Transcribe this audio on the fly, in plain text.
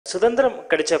சுதந்திரம்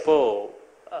கிடைச்சப்போ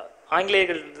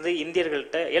ஆங்கிலேயர்கள்ட்ட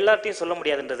இந்தியர்கள்ட்ட எல்லார்ட்டையும் சொல்ல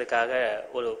முடியாதுன்றதுக்காக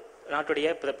ஒரு நாட்டுடைய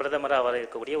பிரதமராக வர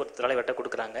இருக்கக்கூடிய ஒரு தலைவர்கிட்ட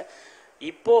கொடுக்குறாங்க.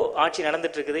 இப்போ ஆட்சி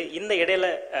நடந்துட்டு இருக்குது. இந்த இடையில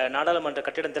நாடாளுமன்ற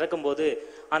கட்டிடம் திறக்கும் போது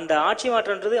அந்த ஆட்சி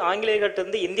மாற்றம்ன்றது ஆங்கிலேயர்கள்ட்ட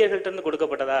இருந்து இந்தியர்கள்ட்ட இருந்து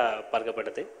கொடுக்கப்பட்டதா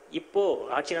பார்க்கப்படுது. இப்போ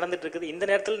ஆட்சி நடந்துட்டு இருக்குது. இந்த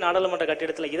நேரத்தில் நாடாளுமன்ற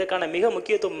கட்டிடத்துல இதற்கான மிக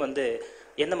முக்கியத்துவம்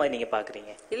எந்த மாதிரி நீங்க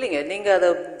பாக்குறீங்க? இல்லைங்க, நீங்க அதை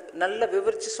நல்லா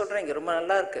விவரிச்சு சொல்றீங்க, ரொம்ப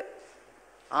நல்லா இருக்கு.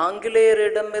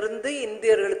 ஆங்கிலேயரிடமிருந்து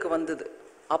இந்தியர்களுக்கு வந்தது.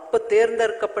 அப்ப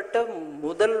தேர்ந்தெடுக்கப்பட்ட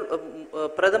முதல்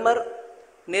பிரதமர்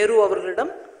நேரு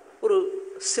அவர்களிடம் ஒரு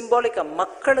சிம்பாலிக்கா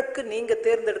மக்களுக்கு நீங்க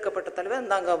தேர்ந்தெடுக்கப்பட்ட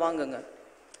தலைவர் நாங்க வாங்குங்க,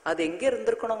 அது எங்கே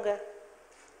இருந்திருக்கணுங்க?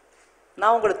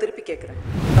 நான் உங்களை திருப்பி கேட்கிறேன்.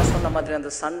 நான் சொன்ன மாதிரி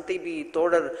அந்த சன் டிவி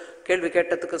தோழர் கேள்வி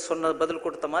கேட்டதுக்கு சொன்ன பதில்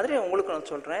கொடுத்த மாதிரி உங்களுக்கு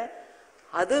நான் சொல்றேன்,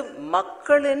 அது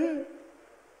மக்களின்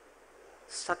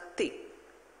சக்தி.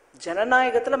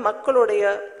 ஜனநாயகத்துல மக்களுடைய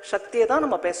சக்தியை தான்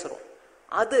நம்ம பேசுறோம்.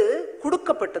 அது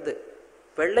கொடுக்கப்பட்டது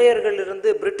வெள்ளையர்கள் இருந்து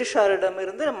பிரிட்டிஷாரிடம்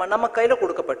இருந்து நம்ம கையில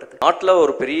கொடுக்கப்பட்டது. நாட்டுல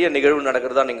ஒரு பெரிய நிகழ்வு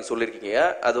நடக்கிறதா நீங்க சொல்லியிருக்கீங்க.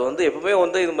 அது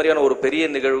எப்பவுமே இது மாதிரியான ஒரு பெரிய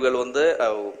நிகழ்வுகள்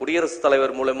குடியரசுத்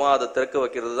தலைவர் மூலமா அதை திறக்க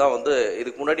வைக்கிறது தான்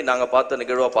இதுக்கு முன்னாடி நாங்க பார்த்த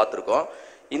நிகழ்வா பார்த்திருக்கோம்.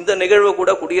 இந்த நிகழ்வு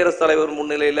கூட குடியரசுத் தலைவர்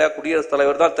முன்னிலையில குடியரசுத்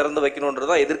தலைவர் தான் திறந்து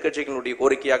வைக்கணும்ன்றதான் எதிர்கட்சிகளுடைய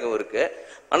கோரிக்கையாகவும் இருக்கு.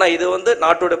 ஆனா இது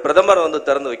நாட்டோட பிரதமர்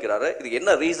திறந்து வைக்கிறாரு. இது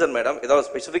என்ன ரீசன் மேடம்? ஏதாவது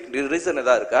ஸ்பெசிபிக் ரீசன்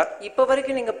ஏதாவது இருக்கா? இப்ப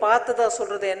வரைக்கும் நீங்க பார்த்ததா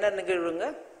சொல்றது என்ன நிகழ்வுங்க?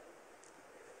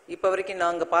 இப்ப வரைக்கும்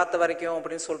நாங்க பார்த்த வரைக்கும்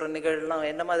அப்படின்னு சொல்ற நிகழ்வுலாம்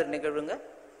என்ன மாதிரி நிகழ்வுங்க?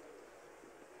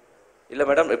 இல்ல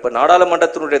மேடம், இப்ப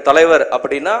நாடாளுமன்றத்தினுடைய தலைவர்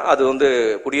அப்படின்னா அது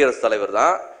குடியரசுத் தலைவர்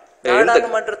தான்.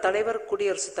 நாடாளுமன்ற தலைவர்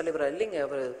குடியரசுத் தலைவரா? இல்லைங்க,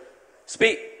 அவர்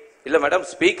இல்ல மேடம்,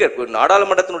 ஸ்பீக்கர்.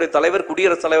 நாடாளுமன்றத்தினுடைய தலைவர்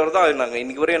குடியரசுத் தலைவர் தான். நாங்க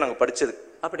இன்னைக்கு வரையும் நாங்க படிச்சது.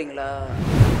 அப்படிங்களா?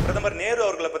 பிரதமர் நேரு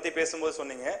அவர்களை பத்தி பேசும்போது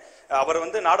சொன்னீங்க, அவர்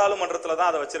நாடாளுமன்றத்துல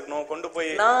தான் அதை வச்சிருக்கணும், கொண்டு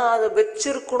போய். நான் அதை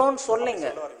வச்சிருக்கணும்னு சொல்லுங்க.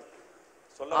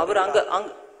 அவர் அங்க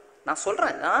நான்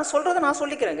சொல்றேன், நான் சொல்றதை நான்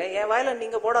சொல்லிக்கிறேங்க. என் வாயில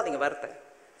நீங்க போடாதீங்க வார்த்தை.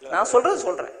 நான் சொல்றது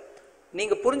சொல்றேன்.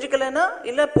 நீங்க புரிஞ்சுக்கலன்னா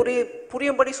இல்ல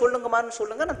புரியும்படி சொல்லுங்கமான்னு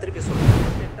சொல்லுங்க, நான் திருப்பி சொல்றேன்.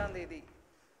 8ஆம் தேதி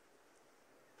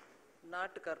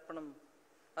நாட்டுக்கு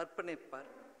அர்ப்பணிப்பார்.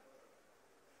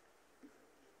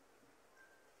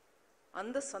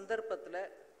 அந்த சந்தர்ப்பத்துல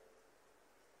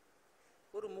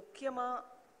ஒரு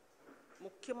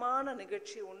முக்கியமான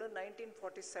நிகழ்ச்சி ஒன்று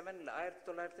 1947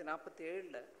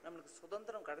 1947 நம்மளுக்கு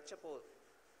சுதந்திரம் கிடைச்சப்போ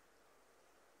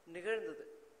நிகழ்ந்தது.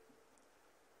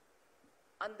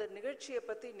 அந்த நிகழ்ச்சியை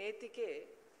பத்தி நேத்திக்கே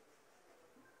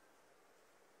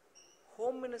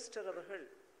ஹோம் மினிஸ்டர் அவர்கள்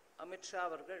அமித்ஷா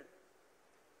அவர்கள்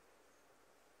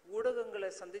ஊடகங்களை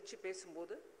சந்திச்சு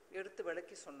பேசும்போது எடுத்து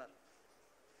விளக்கி சொன்னார்.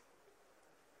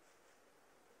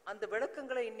 அந்த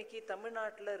விளக்கங்களை இன்னைக்கு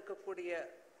தமிழ்நாட்டில் இருக்கக்கூடிய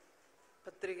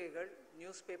பத்திரிகைகள்,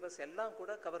 நியூஸ் பேப்பர்ஸ் எல்லாம்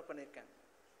கூட கவர் பண்ணியிருக்காங்க.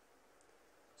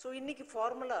 ஸோ இன்னைக்கு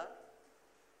ஃபார்முலா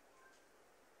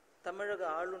தமிழக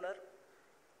ஆளுநர்,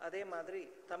 அதே மாதிரி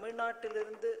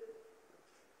தமிழ்நாட்டிலிருந்து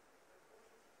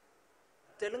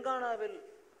தெலுங்கானாவில்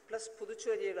பிளஸ்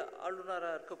புதுச்சேரியில்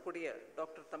ஆளுநராக இருக்கக்கூடிய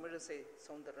டாக்டர் தமிழிசை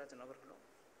சவுந்தரராஜன் அவர்களும்,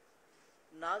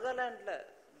 நாகாலாண்டில்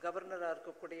கவர்னராக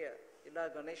இருக்கக்கூடிய இலா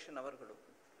கணேசன் அவர்களும்,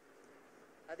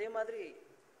 அதே மாதிரி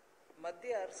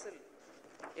மத்திய அரசில்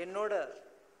என்னோட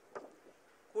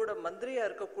கூட மந்திரியா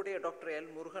இருக்கக்கூடிய டாக்டர்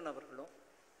எல் முருகன் அவர்களும்,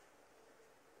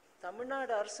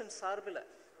 தமிழ்நாடு அரசின் சார்பில்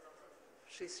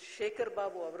ஸ்ரீ சேகர்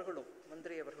பாபு அவர்களும்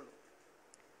மந்திரி அவர்களும்,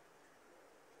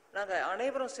 நாங்கள்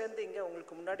அனைவரும் சேர்ந்து இங்கே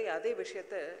உங்களுக்கு முன்னாடி அதே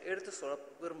விஷயத்தை எடுத்து சொல்ல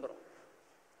விரும்புகிறோம்.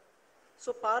 ஸோ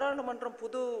பாராளுமன்றம்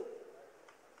புது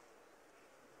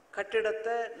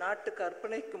கட்டிடத்தை நாட்டுக்கு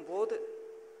அர்ப்பணிக்கும் போது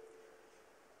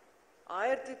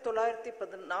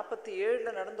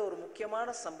 1947 நடந்த ஒரு முக்கியமான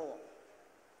சம்பவம்.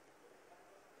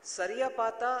 சரியா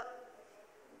பார்த்தா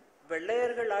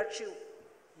வெள்ளையர்கள் ஆட்சி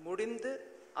முடிந்து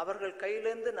அவர்கள்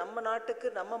கையிலேருந்து நம்ம நாட்டுக்கு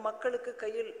நம்ம மக்களுக்கு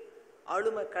கையில்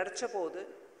ஆளுமை கிடைச்ச போது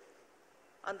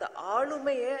அந்த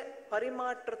ஆளுமைய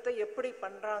பரிமாற்றத்தை எப்படி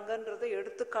பண்றாங்கன்றதை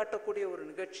எடுத்து காட்டக்கூடிய ஒரு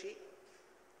நிகழ்ச்சி.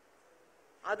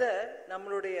 அத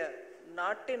நம்மளுடைய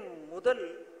நாட்டின் முதல்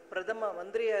பிரதம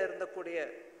மந்திரியா இருந்தக்கூடிய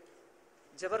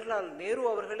ஜவஹர்லால் நேரு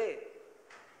அவர்களே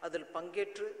அதில்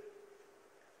பங்கேற்று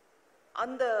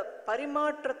அந்த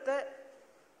பரிமாற்றத்தை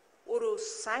ஒரு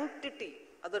சாங்டிட்டி,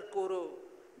 அதற்கு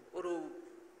ஒரு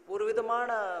ஒரு விதமான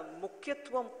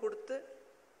முக்கியத்துவம் கொடுத்து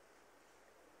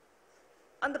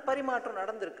அந்த பரிமாற்றம்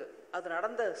நடந்திருக்கு. அது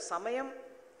நடந்த சமயம்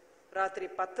ராத்திரி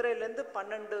 10:30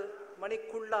 12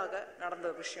 மணிக்குள்ளாக நடந்த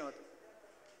விஷயம். அது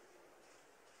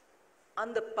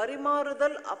அந்த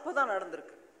பரிமாறுதல் அப்பதான்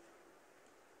நடந்திருக்கு.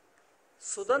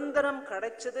 சுதந்திரம்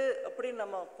கிடைச்சது அப்படின்னு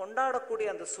நம்ம கொண்டாடக்கூடிய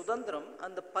அந்த சுதந்திரம்,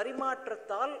 அந்த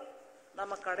பரிமாற்றத்தால்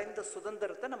நம்ம கிடைந்த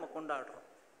சுதந்திரத்தை நம்ம கொண்டாடுறோம்.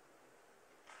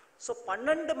 ஸோ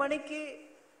 12 மணிக்கு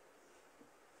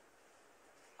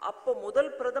அப்போ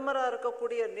முதல் பிரதமராக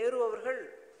இருக்கக்கூடிய நேரு அவர்கள்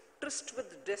ட்ரிஸ்ட்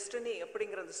வித் டெஸ்டினி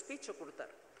அப்படிங்கிற அந்த ஸ்பீச்சை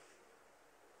கொடுத்தார்.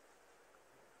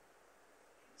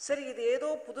 சரி, இது ஏதோ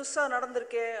புதுசா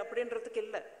நடந்திருக்கே அப்படின்றதுக்கு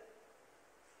இல்லை.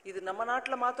 இது நம்ம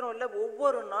நாட்டில் மாத்திரம் இல்லை,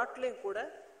 ஒவ்வொரு நாட்டிலையும் கூட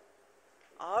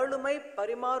ஆளுமை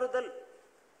பரிமாறுதல்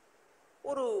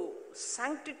ஒரு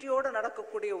சாங்டிட்டியோடு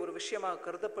நடக்கக்கூடிய ஒரு விஷயமாக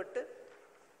கருதப்பட்டு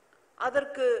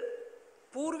அதற்கு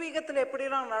பூர்வீகத்தில்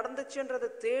எப்படிலாம் நடந்துச்சுன்றதை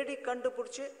தேடி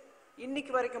கண்டுபிடிச்சி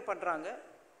இன்னைக்கு வரைக்கும் பண்றாங்க.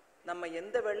 நம்ம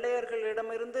எந்த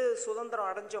வெள்ளையர்களிடமிருந்து சுதந்திரம்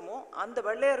அடைஞ்சோமோ அந்த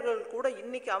வெள்ளையர்கள் கூட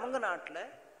இன்னைக்கு அவங்க நாட்டில்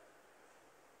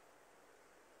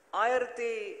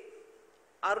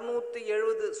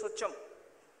 1670 சொச்சம்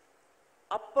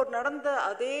அப்போ நடந்த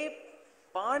அதே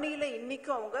பாணியில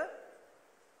இன்னைக்கும் அவங்க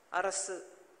அரசு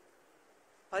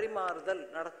பரிமாறுதல்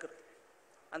நடக்குது.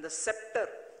 அந்த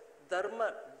செப்டர் தர்ம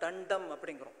தண்டம்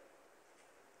அப்படிங்கிறோம்.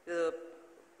 இது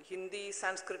ஹிந்தி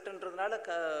சான்ஸ்கிரிட்ன்றதுனால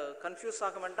கன்ஃபியூஸ்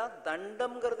ஆக வேண்டாம்.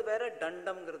 தண்டம்ங்கிறது வேற,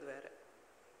 தண்டம்ங்கிறது வேற.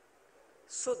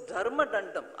 ஸோ தர்ம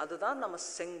தண்டம் அதுதான் நம்ம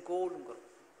செங்கோலுங்கிறோம்.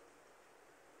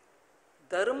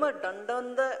 தர்ம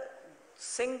தண்டந்த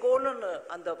செங்கோல்னு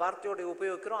அந்த வார்த்தையோட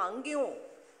உபயோகிக்கிறோம். அங்கேயும்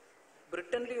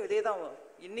பிரிட்டன்லையும் இதே தான்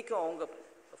இன்னைக்கும் அவங்க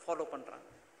ஃபாலோ பண்றாங்க.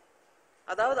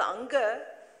 அதாவது அங்க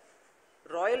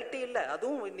ராயல்ட்டி இல்லை,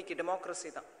 அதுவும் இன்னைக்கு டெமோக்ரஸி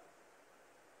தான்.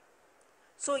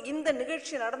 ஸோ இந்த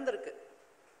நிகழ்ச்சி நடந்திருக்கு.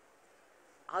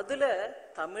 அதுல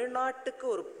தமிழ்நாட்டுக்கு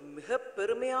ஒரு மிக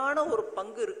பெருமையான ஒரு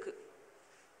பங்கு இருக்கு.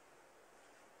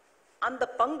 அந்த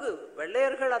பங்கு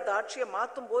வெள்ளையர்கள் அந்த ஆட்சியை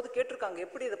மாற்றும் போது கேட்டிருக்காங்க,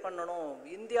 எப்படி இதை பண்ணணும்,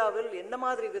 இந்தியாவில் என்ன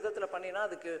மாதிரி விதத்துல பண்ணினா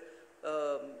அதுக்கு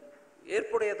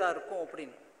ஏற்புடையதா இருக்கும்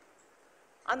அப்படின்னு.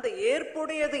 அந்த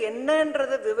ஏற்புடையது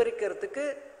என்னன்றதை விவரிக்கிறதுக்கு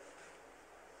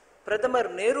பிரதமர்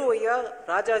நேரு ஐயா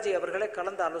ராஜாஜி அவர்களை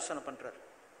கலந்து ஆலோசனை பண்றார்.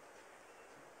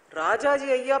 ராஜாஜி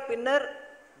ஐயா பின்னர்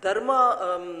தர்மா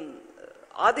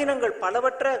ஆதீனங்கள்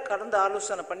பலவற்றை கலந்து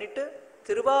ஆலோசனை பண்ணிட்டு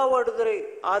திருவாவடுதுறை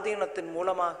ஆதீனத்தின்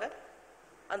மூலமாக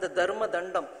அந்த தர்ம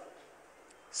தண்டம்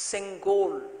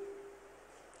செங்கோல்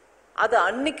அது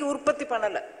அன்னைக்கு உற்பத்தி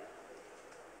பண்ணல.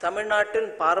 தமிழ்நாட்டின்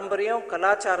பாரம்பரியம்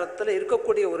கலாச்சாரத்தில்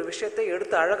இருக்கக்கூடிய ஒரு விஷயத்தை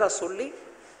எடுத்து அழகா சொல்லி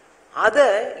அதை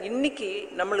இன்னைக்கு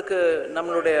நம்மளுக்கு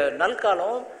நம்மளுடைய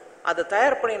நல்காலம் அதை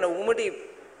தயார் பண்ணின உமிடி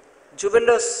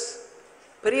ஜுவல்லர்ஸ்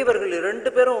பெரியவர்கள்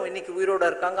 2 பேரும் இன்னைக்கு உயிரோட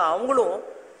இருக்காங்க. அவங்களும்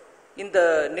இந்த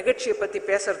நிகழ்ச்சியை பத்தி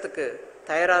பேசுறதுக்கு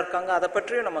தயாரா இருக்காங்க. அதை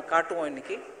பற்றியும் நம்ம காட்டுவோம்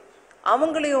இன்னைக்கு.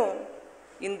 அவங்களையும்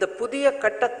இந்த புதிய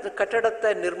கட்டடத்தை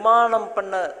நிர்மாணம்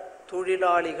பண்ண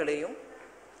தொழிலாளிகளையும்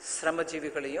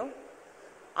சிரமஜீவிகளையும்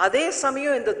அதே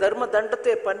சமயம் இந்த தர்ம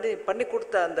தண்டத்தை பண்ணி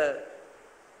கொடுத்த அந்த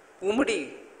உமிடி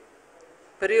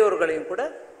பெரியோர்களையும் கூட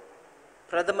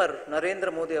பிரதமர் நரேந்திர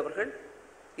மோடி அவர்கள்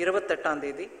 28ஆம்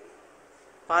தேதி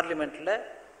பார்லிமெண்ட்ல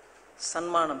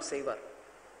சன்மானம் செய்வார்.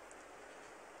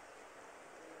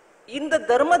 இந்த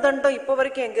தர்ம தண்டம் இப்ப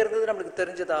வரைக்கும் எங்க இருந்தது நம்மளுக்கு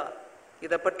தெரிஞ்சதா?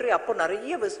 இதை பற்றி அப்போ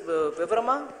நிறைய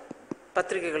விவரமா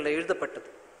பத்திரிகைகள்ல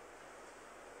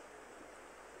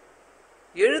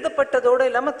எழுதப்பட்டதோடு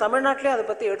இல்லாம தமிழ்நாட்டிலே அதை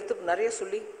பத்தி எடுத்து நிறைய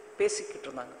சொல்லி பேசிக்கிட்டு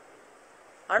இருந்தாங்க.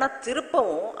 ஆனா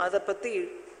திருப்பவும் அதை பத்தி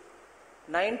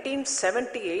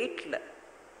 1978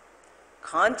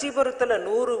 காஞ்சிபுரத்துல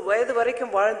 100 வயது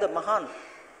வரைக்கும் வாழ்ந்த மகான்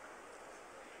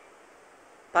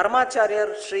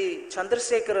பரமாச்சாரியார் ஸ்ரீ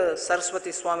சந்திரசேகர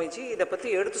சரஸ்வதி சுவாமிஜி இதை பத்தி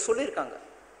எடுத்து சொல்லியிருக்காங்க.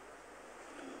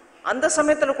 அந்த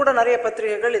சமயத்துல கூட நிறைய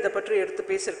பத்திரிகைகள் இதை பற்றி எடுத்து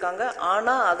பேசியிருக்காங்க.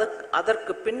 ஆனா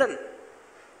அதற்கு பின்னல்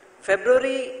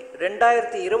பிப்ரவரி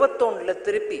 2021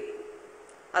 திருப்பி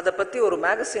அதை பத்தி ஒரு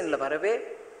மேகசின்ல வரவே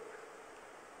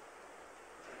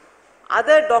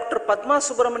அதை டாக்டர் பத்மா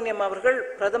சுப்பிரமணியம் அவர்கள்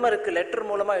பிரதமருக்கு லெட்டர்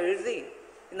மூலமா எழுதி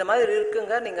இந்த மாதிரி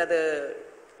இருக்குங்க, நீங்க அதை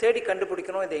தேடி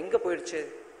கண்டுபிடிக்கணும், இது எங்க போயிடுச்சு.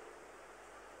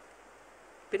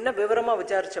 பின்ன விவரமா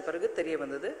விசாரிச்ச பிறகு தெரிய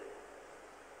வந்தது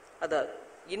அத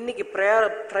இன்னைக்கு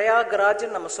பிரயாகராஜ்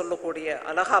நம்ம சொல்லக்கூடிய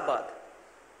அலகாபாத்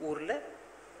ஊர்ல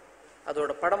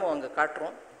அதோட படமும் அங்க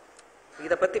காட்டுறோம்.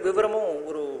 இதை பத்தி விவரமும்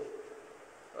ஒரு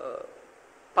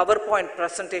பவர் பாயிண்ட்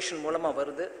பிரசன்டேஷன் மூலமா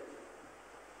வருது.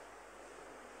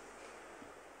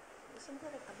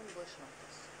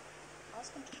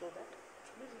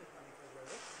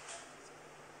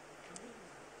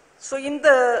 So இந்த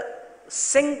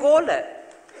செங்கோல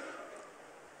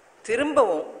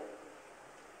திரும்பவும்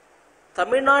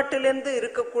தமிழ்நாட்டிலிருந்து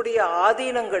இருக்கக்கூடிய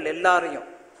ஆதீனங்கள் எல்லாரையும்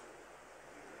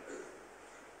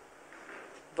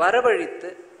வரவழைத்து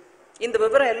இந்த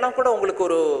விவரம் எல்லாம் கூட உங்களுக்கு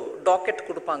ஒரு டாக்கெட்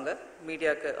கொடுப்பாங்க.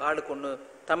 மீடியாவுக்கு ஆளுக்கு ஒன்று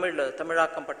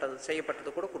தமிழாக்கம்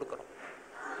செய்யப்பட்டது கூட கொடுக்குறோம்.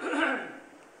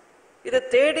 இதை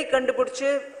தேடி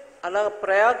கண்டுபிடிச்சு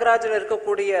பிரயாக்ராஜில்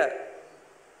இருக்கக்கூடிய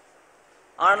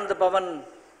ஆனந்த பவன்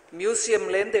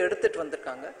மியூசியம்லேருந்து எடுத்துட்டு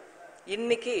வந்திருக்காங்க.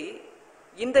 இன்னைக்கு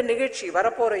இந்த நிகழ்ச்சி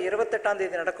வரப்போற 28ஆம்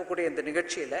தேதி நடக்கக்கூடிய இந்த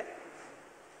நிகழ்ச்சியில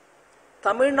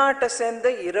தமிழ்நாட்டை சேர்ந்த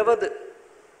 20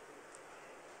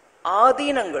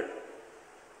 ஆதீனங்கள்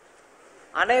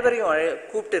அனைவரையும்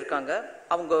கூப்பிட்டு இருக்காங்க.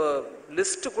 அவங்க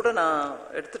லிஸ்ட் கூட நான்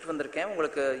எடுத்துட்டு வந்திருக்கேன்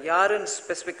உங்களுக்கு யாருன்னு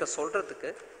ஸ்பெசிஃபிக்கா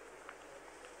சொல்றதுக்கு.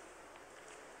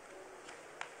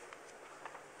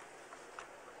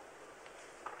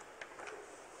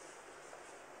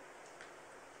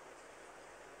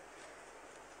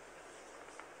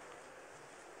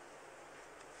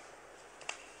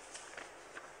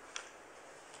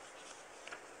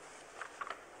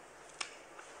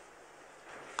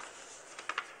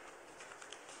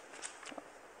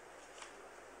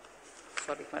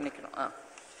 மன்னிக்கணும்.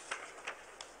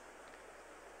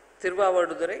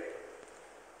 திருவாவடுதுறை,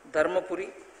 தர்மபுரி,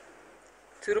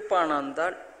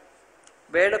 திருப்பானாந்தாள்,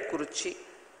 வேளக்குறிச்சி,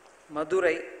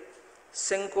 மதுரை,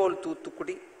 செங்கோல்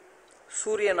தூத்துக்குடி,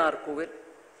 சூரியனார்கோவில்,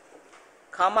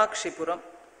 காமாட்சிபுரம்,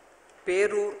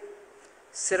 பேரூர்,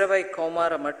 சிரவை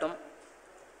கௌமார மட்டம்,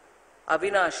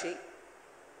 அவினாஷி,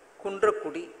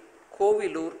 குன்றக்குடி,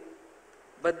 கோவிலூர்,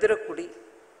 பத்திரக்குடி,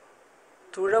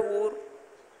 துழவூர்,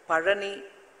 பழனி,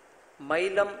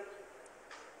 மயிலம்,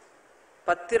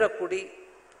 பத்திரக்குடி,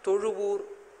 தொழுவூர்,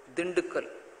 திண்டுக்கல்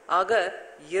ஆக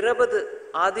 20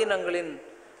 ஆதீனங்களின்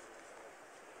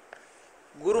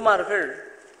குருமார்கள்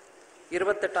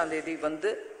 28ஆம் தேதி வந்து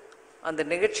அந்த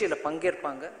நிகழ்ச்சியில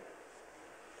பங்கேற்பாங்க.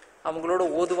 அவங்களோட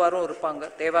ஓதுவாரும் இருப்பாங்க,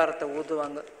 தேவாரத்தை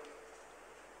ஓதுவாங்க.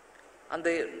 அந்த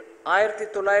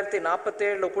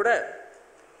 1947 கூட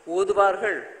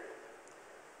ஓதுவார்கள்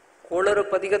கோளறு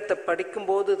பதிகத்தை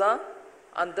படிக்கும்போது தான்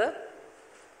அந்த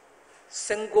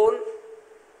செங்கோல்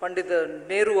பண்டித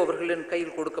நேரு அவர்களின்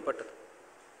கையில் கொடுக்கப்பட்டது.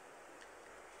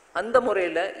 அந்த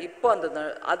முறையில் இப்போ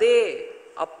அதே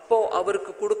அப்போ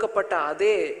அவருக்கு கொடுக்கப்பட்ட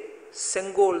அதே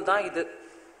செங்கோல் தான் இது.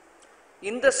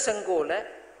 இந்த செங்கோலை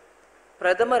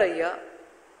பிரதமர் ஐயா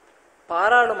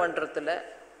பாராளுமன்றத்தில்,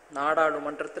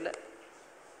 நாடாளுமன்றத்தில்,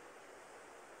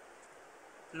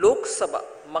 லோக்சபா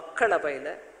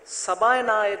மக்களவையில்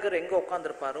சபாநாயகர் எங்க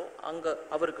உட்காந்துருப்பாரோ அங்க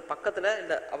அவருக்கு பக்கத்துல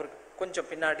இல்ல அவருக்கு கொஞ்சம்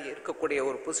பின்னாடி இருக்கக்கூடிய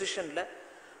ஒரு பொசிஷன்ல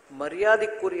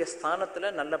மரியாதைக்குரிய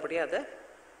ஸ்தானத்துல நல்லபடியா அதை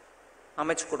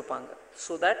அமைச்சு கொடுப்பாங்க.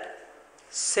 ஸோ தட்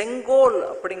செங்கோல்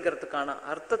அப்படிங்கிறதுக்கான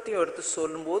அர்த்தத்தையும் எடுத்து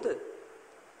சொல்லும்போது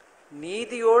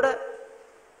நீதியோட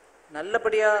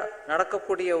நல்லபடியா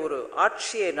நடக்கக்கூடிய ஒரு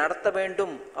ஆட்சியை நடத்த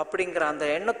வேண்டும் அப்படிங்கிற அந்த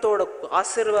எண்ணத்தோட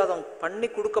ஆசீர்வாதம் பண்ணி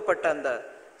கொடுக்கப்பட்ட அந்த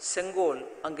செங்கோல்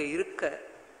அங்க இருக்க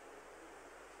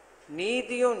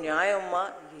நீதியும் நியாயமா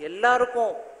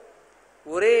எல்லாருக்கும்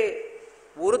ஒரே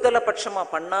ஒருதலை பட்சமா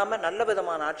பண்ணாம நல்ல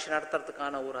விதமான ஆட்சி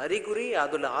நடத்துறதுக்கான ஒரு அறிகுறி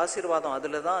அதுல ஆசீர்வாதம்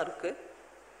அதுல தான் இருக்கு.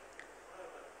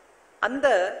 அந்த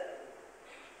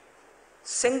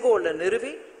செங்கோலை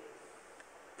நிறுவி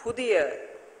புதிய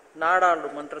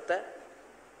நாடாளுமன்றத்தை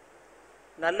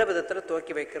நல்ல விதத்துல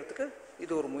துவக்கி வைக்கிறதுக்கு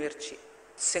இது ஒரு முயற்சி.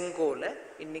 செங்கோலை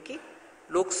இன்னைக்கு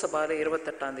லோக்சபால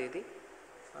 28ஆம் தேதி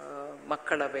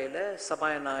மக்களவையில்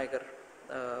சபாநாயகர்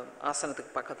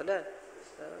ஆசனத்துக்கு பக்கத்தில்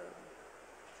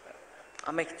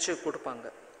அமைச்சு கொடுப்பாங்க.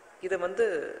 இதை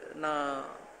நான்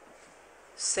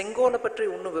செங்கோலை பற்றி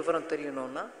இன்னும் விவரம்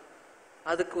தெரியணும்னா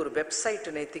அதுக்கு ஒரு வெப்சைட்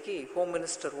நேற்றுக்கு ஹோம்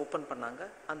மினிஸ்டர் ஓப்பன் பண்ணாங்க.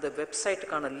 அந்த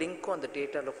வெப்சைட்டுக்கான லிங்க்கும் அந்த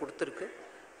டேட்டாவில் கொடுத்துருக்கு.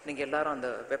 நீங்கள் எல்லாரும் அந்த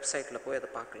வெப்சைட்டில் போய் அதை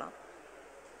பார்க்கலாம்.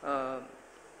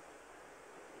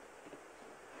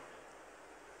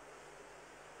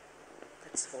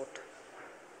 That's what.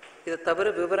 இதை தவிர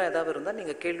விவரம் ஏதாவது இருந்தால்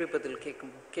நீங்கள்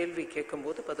கேள்வி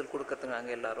கேட்கும்போது பதில் கொடுக்கறதுக்கு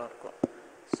நாங்கள் எல்லாரும் இருக்கோம்.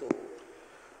 So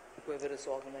whoever is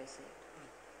organizing.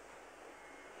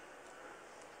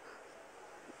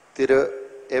 Thiru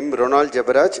M. Ronald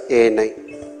Jebaraj, ANI.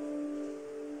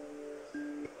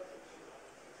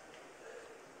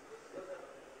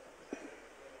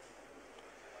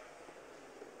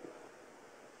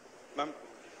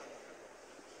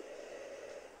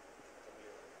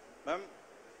 Ma'am,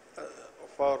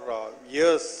 for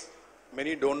years,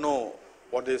 many don't know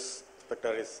what this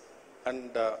spectre is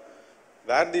and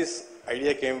where this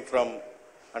idea came from,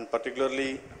 and particularly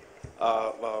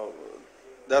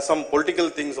there are some political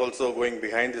things also going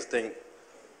behind this thing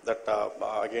that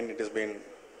again it has been,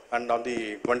 and on the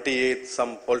 28th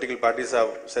some political parties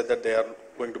have said that they are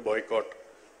going to boycott.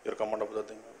 Your comment about the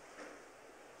thing?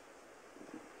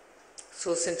 So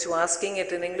since you're asking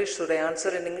it in English, should I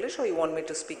answer in English or you want me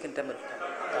to speak in Tamil?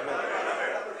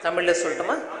 தமிழ்ல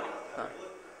சொல்லட்டுமா?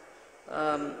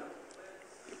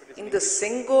 இந்த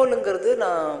செங்கோலுங்கிறது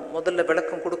நான் முதல்ல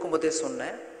விளக்கம் கொடுக்கும்போதே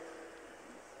சொன்னேன்.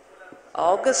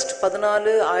 August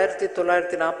 14,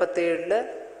 1947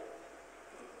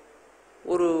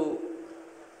 ஒரு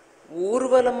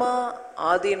ஊர்வலமா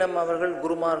ஆதீனம் அவர்கள்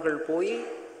குருமார்கள் போய்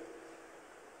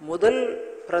முதல்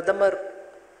பிரதமர்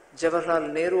ஜவஹர்லால்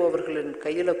நேரு அவர்களின்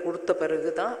கையில் கொடுத்த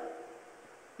பிறகுதான்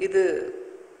இது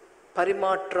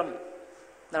பரிமாற்றம்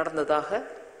நடந்ததாக,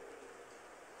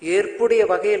 ஏற்புடைய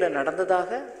வகையில்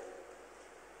நடந்ததாக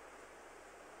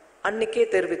அன்னைக்கே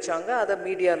தெரிவிச்சாங்க. அதை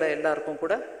மீடியாவில் எல்லாருக்கும்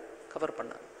கூட கவர்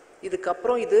பண்ணாங்க.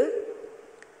 இதுக்கப்புறம் இது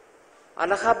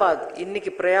அலகாபாத்,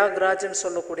 இன்னைக்கு பிரயாக்ராஜ்னு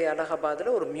சொல்லக்கூடிய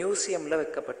அலகாபாத்தில் ஒரு மியூசியமில்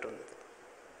வைக்கப்பட்டிருந்தது.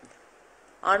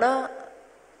 ஆனால்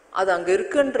அது அங்கே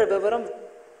இருக்குன்ற விவரம்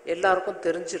எல்லாருக்கும்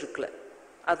தெரிஞ்சிருக்கல.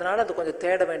 அதனால அது கொஞ்சம்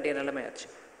தேட வேண்டிய நிலைமையாச்சு.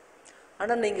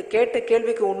 ஆனால் நீங்கள் கேட்ட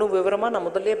கேள்விக்கு இன்னும் விவரமாக நான்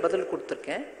முதல்ல பதில்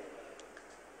கொடுத்துருக்கேன்.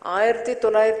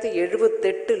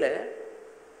 1978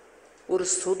 ஒரு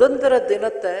சுதந்திர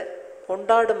தினத்தை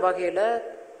கொண்டாடும் வகையில்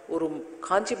ஒரு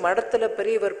காஞ்சி மடத்தில்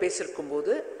பெரியவர் பேசியிருக்கும்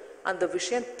போது அந்த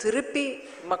விஷயம் திருப்பி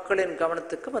மக்களின்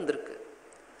கவனத்துக்கு வந்திருக்கு.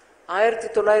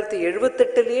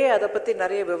 1978 அதை பற்றி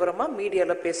நிறைய விவரமாக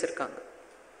மீடியாவில் பேசியிருக்காங்க.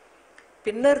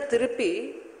 பின்னர் திருப்பி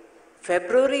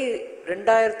February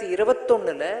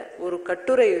 2021 ஒரு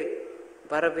கட்டுரை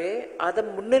வரவே அதை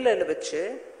முன்னிலையில் வச்சு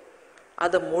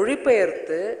அதை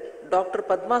மொழிபெயர்த்து டாக்டர்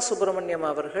பத்மா சுப்பிரமணியம்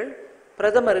அவர்கள்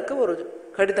பிரதமருக்கு ஒரு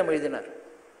கடிதம் எழுதினார்.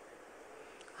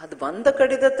 அது வந்த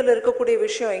கடிதத்தில் இருக்கக்கூடிய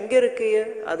விஷயம் எங்கே இருக்கு,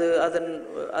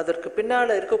 அதற்கு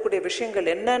பின்னால் இருக்கக்கூடிய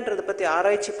விஷயங்கள் என்னன்றதை பற்றி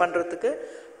ஆராய்ச்சி பண்ணுறதுக்கு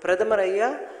பிரதமர் ஐயா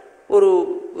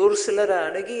ஒரு சிலரை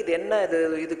அணுகி இது என்ன,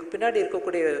 இதுக்கு பின்னாடி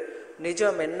இருக்கக்கூடிய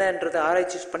நிஜம் என்னன்றதை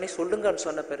ஆராய்ச்சி பண்ணி சொல்லுங்கன்னு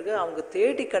சொன்ன பிறகு அவங்க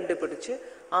தேடி கண்டுபிடிச்சு,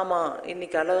 ஆமாம்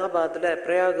இன்னைக்கு அலகாபாத்தில்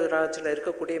பிரயாக்ராஜில்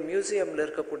இருக்கக்கூடிய மியூசியமில்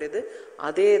இருக்கக்கூடியது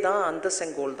அதே தான், அந்த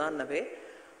செங்கோல் தான்னவே.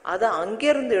 அதை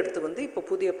அங்கேருந்து எடுத்து வந்து இப்போ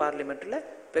புதிய பார்லிமெண்ட்டில்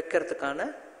வைக்கிறதுக்கான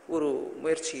ஒரு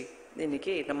முயற்சி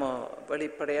இன்னைக்கு நம்ம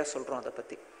வெளிப்படையாக சொல்கிறோம். அதை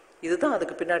பற்றி இதுதான்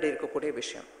அதுக்கு பின்னாடி இருக்கக்கூடிய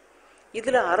விஷயம்.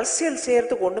 இதில் அரசியல்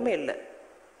செய்யறதுக்கு ஒன்றுமே இல்லை.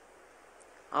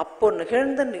 அப்போ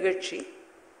நிகழ்ந்த நிகழ்ச்சி,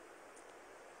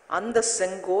 அந்த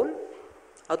செங்கோல்,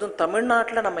 அதுவும்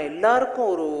தமிழ்நாட்டில் நம்ம எல்லாருக்கும்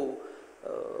ஒரு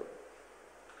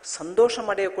சந்தோஷம்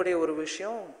அடையக்கூடிய ஒரு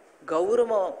விஷயம்,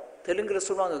 கௌரவம், தெலுங்குல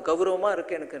சொல்லுவாங்க கௌரவமாக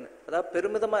இருக்கு எனக்குன்னு, அதாவது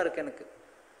பெருமிதமாக இருக்கு எனக்கு.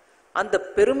 அந்த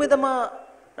பெருமிதமாக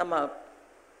நம்ம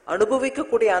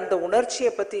அனுபவிக்கக்கூடிய அந்த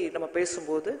உணர்ச்சியை பற்றி நம்ம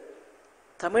பேசும்போது,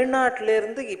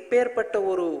 தமிழ்நாட்டிலேருந்து இப்பேற்பட்ட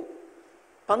ஒரு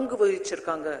பங்கு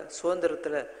வகிச்சிருக்காங்க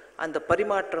சுதந்திரத்தில், அந்த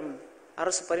பரிமாற்றம்,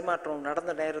 அரசு பரிமாற்றம்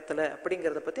நடந்த நேரத்தில்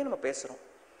அப்படிங்கிறத பற்றி நம்ம பேசுகிறோம்.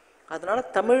 அதனால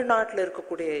தமிழ்நாட்டில்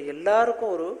இருக்கக்கூடிய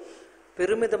எல்லாருக்கும் ஒரு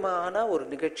பெருமிதமான ஒரு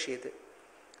நிகழ்ச்சி இது.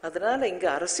 அதனால இங்கே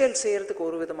அரசியல் செய்யறதுக்கு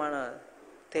ஒரு விதமான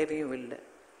தேவையும் இல்லை.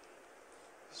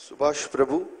 சுபாஷ்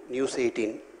பிரபு, நியூஸ்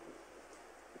 18.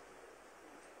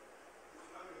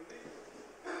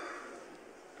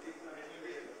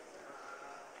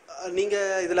 நீங்க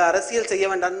இதுல அரசியல் செய்ய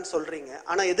வேண்டாம்னு சொல்றீங்க,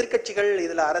 ஆனா எதிர்க்கட்சிகள்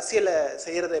இதுல அரசியலை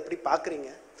செய்யறதை எப்படி பாக்குறீங்க?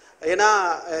 ஏன்னா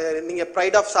நீங்க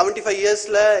ப்ரைட் ஆஃப் 75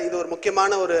 இயர்ஸ்ல இது ஒரு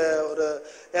முக்கியமான ஒரு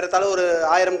ஏறத்தாழ ஒரு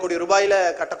 1000 கோடி ரூபாயில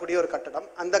கட்டக்கூடிய ஒரு கட்டடம்.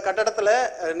 அந்த கட்டடத்துல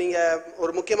நீங்க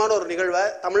ஒரு முக்கியமான ஒரு நிகழ்வை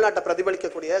தமிழ்நாட்டை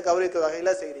பிரதிபலிக்கக்கூடிய கௌரவிக்க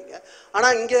வகையில செய்றீங்க. ஆனா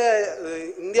இங்க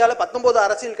இந்தியால 19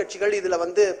 அரசியல் கட்சிகள் இதுல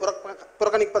வந்து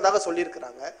புறக்கணிப்பதாக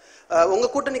சொல்லியிருக்கிறாங்க.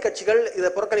 உங்க கூட்டணி கட்சிகள்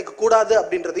இதை புறக்கணிக்க கூடாது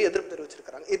அப்படின்றது எதிர்ப்பு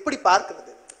தெரிவிச்சிருக்கிறாங்க. எப்படி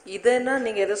பார்க்கிறது இதனா?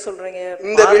 நீங்க எதை சொல்றீங்க?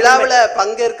 இந்த விழாவில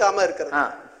பங்கேற்காம இருக்கிறது.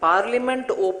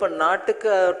 பார்லிமெண்ட் ஓபன், நாட்டுக்கு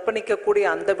அர்ப்பணிக்கக்கூடிய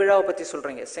அந்த விழாவை பத்தி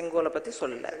சொல்றீங்க, செங்கோலை பத்தி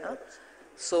சொல்லல.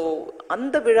 ஸோ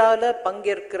அந்த விழாவில்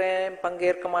பங்கேற்கிறேன்,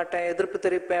 பங்கேற்க மாட்டேன், எதிர்ப்பு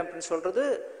தெரிவிப்பேன் அப்படின்னு சொல்றது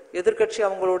எதிர்கட்சி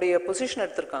அவங்களுடைய பொசிஷன்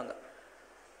எடுத்திருக்காங்க.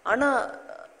 ஆனா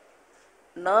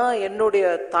நான் என்னுடைய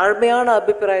தாழ்மையான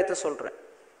அபிப்பிராயத்தை சொல்றேன்.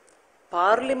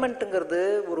 பார்லிமெண்ட்டுங்கிறது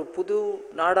ஒரு புது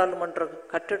நாடாளுமன்ற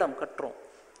கட்டிடம் கட்டுறோம்.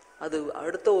 அது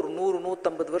அடுத்த ஒரு 100,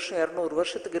 150 வருஷம், 200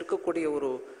 வருஷத்துக்கு இருக்கக்கூடிய ஒரு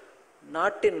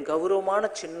நாட்டின் கௌரவமான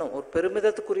சின்னம், ஒரு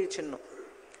பெருமிதத்துக்குரிய சின்னம்.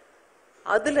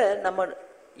 அதுல நம்ம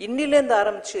இன்னிலேருந்து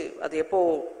ஆரம்பிச்சு, அது எப்போ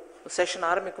செஷன்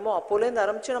ஆரம்பிக்குமோ அப்போலேருந்து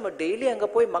ஆரம்பிச்சு நம்ம டெய்லி அங்க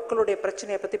போய் மக்களுடைய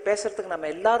பிரச்சனையை பத்தி பேசுறதுக்கு நம்ம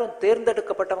எல்லாரும்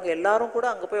தேர்ந்தெடுக்கப்பட்டவங்க எல்லாரும் கூட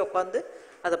அங்க போய் உட்காந்து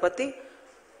அதை பத்தி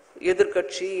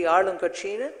எதிர்கட்சி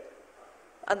ஆளுங்கட்சின்னு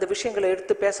அந்த விஷயங்களை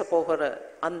எடுத்து பேச போகிற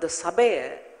அந்த சபையை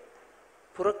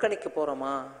புறக்கணிக்க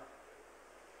போறோமா?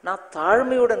 நான்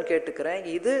தாழ்மையுடன் கேட்டுக்கிறேன்.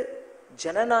 இது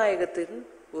ஜனநாயகத்தின்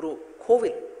ஒரு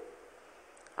கோவில்.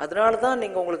 அதனாலதான்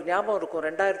நீங்க உங்களுக்கு ஞாபகம் இருக்கும்,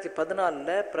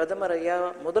 2014 பிரதமர் ஐயா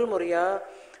முதல் முறையா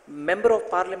மெம்பர் ஆஃப்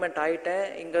பார்லிமெண்ட் ஆயிட்டேன்,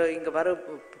 இங்க வர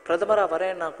பிரதமரா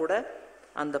வரேன்னா கூட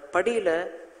அந்த படியில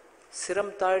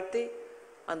சிரம் தாழ்த்தி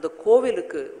அந்த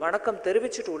கோவிலுக்கு வணக்கம்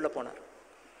தெரிவிச்சுட்டு உள்ள போனார்.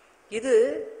 இது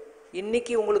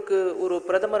இன்னைக்கு உங்களுக்கு ஒரு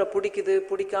பிரதமரை பிடிக்குது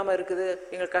பிடிக்காம இருக்குது,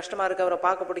 எங்களுக்கு கஷ்டமா இருக்கு, அவரை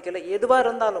பார்க்க பிடிக்கல, எதுவா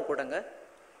இருந்தாலும் கூடங்க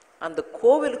அந்த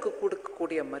கோவிலுக்கு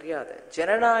கொடுக்கக்கூடிய மரியாதை,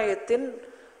 ஜனநாயகத்தின்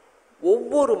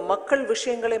ஒவ்வொரு மக்கள்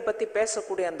விஷயங்களையும் பத்தி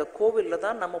பேசக்கூடிய அந்த கோவில்ல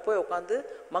தான் நம்ம போய் உட்காந்து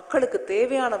மக்களுக்கு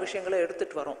தேவையான விஷயங்களை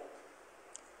எடுத்துட்டு வரோம்.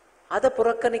 அதை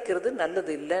புறக்கணிக்கிறது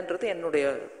நல்லது இல்லைன்றது என்னுடைய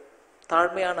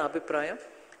தாழ்மையான அபிப்பிராயம்.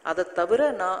 அதை தவிர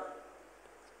நான்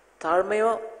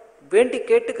தாழ்மையோ வேண்டி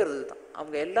கேட்டுக்கிறது தான்,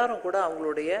 அவங்க எல்லாரும் கூட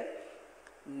அவங்களுடைய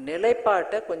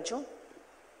நிலைப்பாட்டை கொஞ்சம்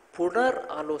புனர்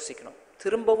ஆலோசிக்கணும்,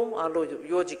 திரும்பவும்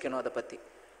யோசிக்கணும். அதை பற்றி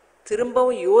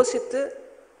திரும்பவும் யோசித்து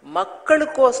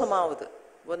மக்களுக்கோசமாவது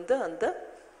அந்த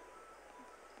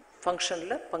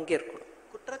ஃபங்க்ஷனில் பங்கேற்கணும்.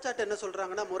 குற்றச்சாட்டு என்ன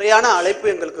சொல்றாங்கன்னா, முறையான அழைப்பு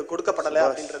எங்களுக்கு கொடுக்கப்படலை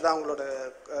அப்படின்றது அவங்களோட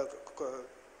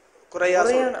குறையா.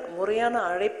 முறையான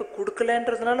அழைப்பு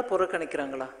கொடுக்கலன்றதுனால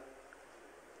புறக்கணிக்கிறாங்களா?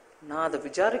 நான் அதை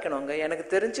விசாரிக்கணுங்க. எனக்கு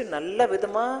தெரிஞ்சு நல்ல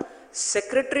விதமா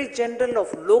செக்ரட்டரி ஜெனரல்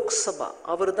ஆஃப் லோக்சபா,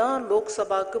 அவர் தான்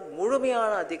லோக்சபாக்கு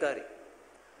முழுமையான அதிகாரி.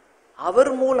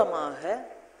 அவர் மூலமாக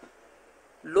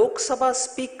லோக்சபா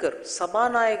ஸ்பீக்கர்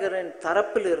சபாநாயகரின்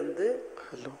தரப்பிலிருந்து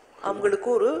அவங்களுக்கு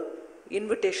ஒரு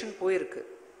இன்விடேஷன் போயிருக்கு.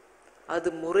 அது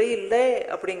முறையில்லை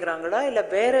அப்படிங்கிறாங்களா இல்லை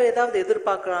வேற ஏதாவது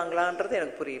எதிர்பார்க்குறாங்களான்றது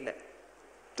எனக்கு புரியல.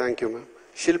 Thank you ma'am.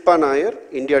 Shilpa Nair,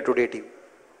 India today TV.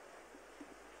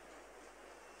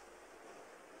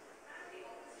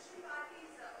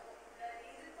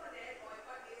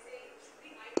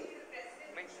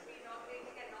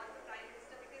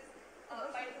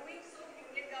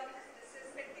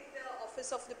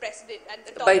 Of the president and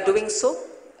the by doing so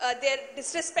they're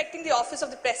disrespecting the office of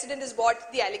the president is what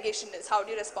the allegation is. How do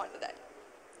you respond to that?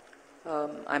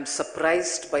 I'm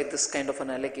surprised by this kind of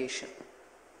an allegation.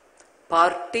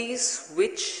 Parties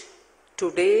which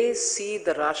today see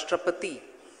the Rashtrapati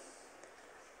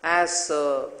as a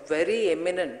very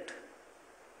eminent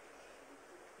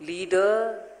leader,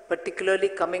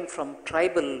 particularly coming from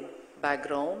tribal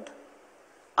background,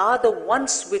 are the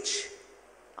ones which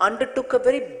undertook a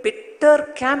very bitter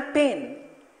campaign.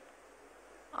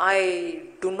 I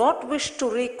do not wish to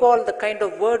recall the kind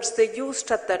of words they used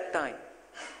at that time.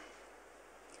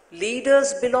 Leaders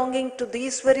belonging to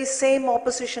these very same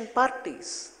opposition parties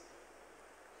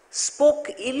spoke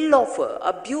ill of her,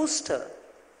 abused her,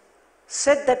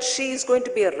 said that she is going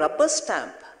to be a rubber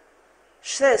stamp,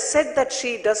 said that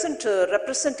she doesn't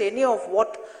represent any of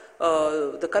what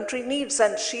the country needs,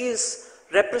 and she is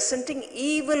representing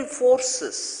evil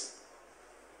forces.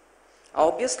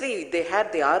 Obviously, they had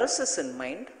the RSS in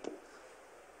mind,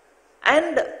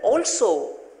 and also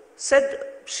said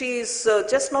she is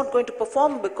just not going to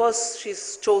perform because she's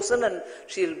chosen and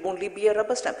she'll only be a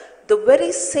rubber stamp. The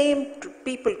very same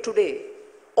people today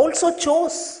also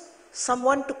chose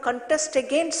someone to contest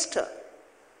against her,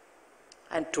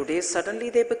 and today suddenly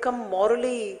they become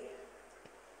morally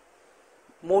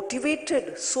motivated,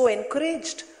 so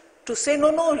encouraged to say,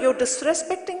 no, you're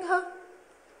disrespecting her.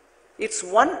 It's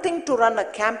one thing to run a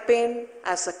campaign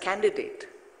as a candidate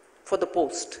for the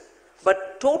post, but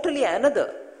totally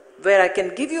another, where I can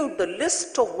give you the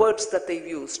list of words that they've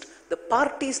used, the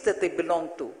parties that they belong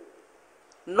to.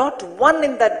 Not one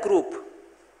in that group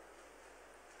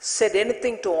said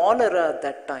anything to honor her at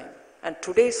that time. And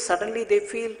today suddenly they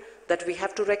feel that we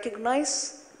have to recognize,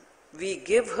 we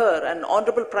give her, and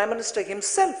Honorable Prime Minister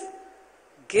himself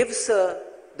gives her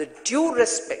the due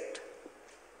respect.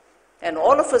 And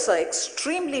all of us are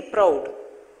extremely proud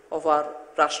of our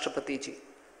Rashtrapati ji.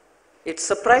 It's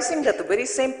surprising that the very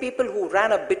same people who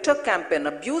ran a bitter campaign,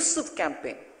 abusive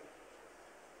campaign,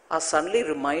 are suddenly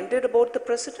reminded about the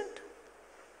president.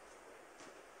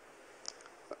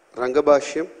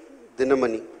 Rangabashyam,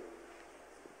 Dinamani.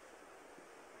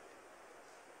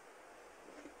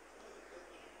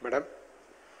 Madam,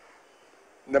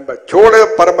 நம்ம சோழ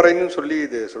பரம்பரைன்னு சொல்லி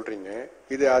இது சொல்றீங்க,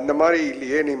 இது அந்த மாதிரி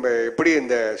இல்லையே. நீங்க எப்படி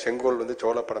இந்த செங்கோல் வந்து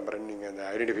சோழ பரம்பரைன்னு நீங்க அந்த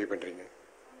ஐடென்டிஃபை பண்றீங்க?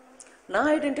 நான்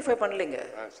ஐடென்டிஃபை பண்ணலைங்க.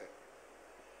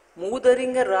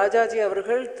 மூதறிஞர் ராஜாஜி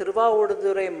அவர்கள்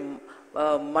திருவாவூடுதுறை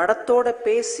மடத்தோட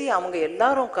பேசி அவங்க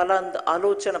எல்லாரும் கலந்து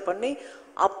ஆலோசனை பண்ணி,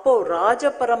 அப்போ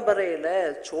ராஜ பரம்பரையில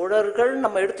சோழர்கள்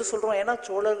நம்ம எடுத்து சொல்றோம். ஏன்னா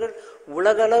சோழர்கள்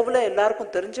உலக அளவுல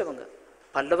எல்லாருக்கும் தெரிஞ்சவங்க.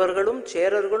 பல்லவர்களும்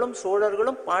சேரர்களும்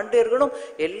சோழர்களும் பாண்டியர்களும்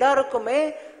எல்லாருக்குமே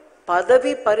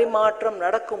பதவி பரிமாற்றம்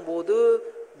நடக்கும்போது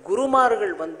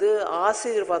குருமார்கள் வந்து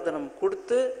ஆசீர்வாதனம்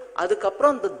கொடுத்து,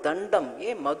 அதுக்கப்புறம் அந்த தண்டம்,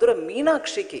 மதுரை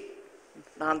மீனாட்சிக்கு,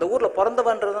 நான் அந்த ஊர்ல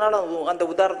பிறந்தவன்றதுனால அந்த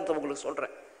உதாரணத்தை உங்களுக்கு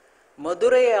சொல்றேன்.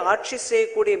 மதுரையை ஆட்சி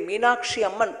செய்யக்கூடிய மீனாட்சி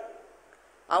அம்மன்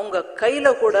அவங்க கையில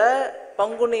கூட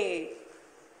பங்குனி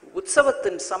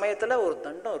உற்சவத்தின் சமயத்துல ஒரு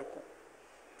தண்டம் இருக்கும்,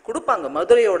 கொடுப்பாங்க.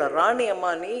 மதுரையோட ராணி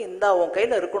அம்மா, நீ இந்த உன்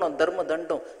கையில இருக்கணும் தர்ம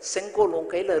தண்டம், செங்கோல்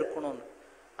உன் கையில இருக்கணும்னு.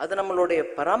 அது நம்மளுடைய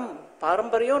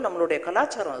பாரம்பரியம், நம்மளுடைய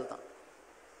கலாச்சாரம். அதுதான்.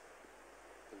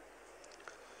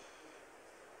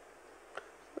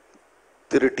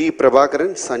 திரு D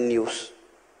Prabhakaran, Sun news.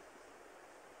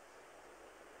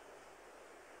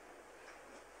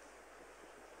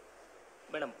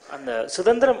 Madam, அந்த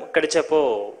சுதந்திரம் கிடைச்சப்போ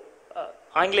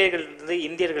ஆங்கிலேயர்கள்ட்ட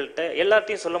இந்தியர்கள்ட்ட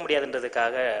எல்லார்ட்டையும் சொல்ல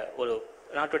முடியாதுன்றதுக்காக ஒரு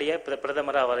நாட்டுடைய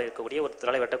பிரதமராக வர இருக்கக்கூடிய ஒரு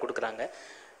தலைவர்கிட்ட கொடுக்குறாங்க.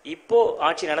 இப்போ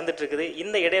ஆட்சி நடந்துட்டு இருக்குது.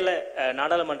 இந்த இடையில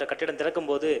நாடாளுமன்ற கட்டிடம் திறக்கும்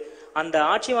போது அந்த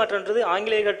ஆட்சி மாற்றம்ன்றது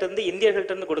ஆங்கிலேயர்கள்ட்ட இருந்து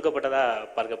இந்தியர்கள்ட்ட இருந்து கொடுக்கப்பட்டதா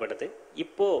பார்க்கப்படுது.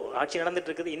 இப்போ ஆட்சி நடந்துட்டு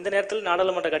இருக்குது. இந்த நேரத்தில்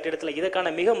நாடாளுமன்ற கட்டிடத்துல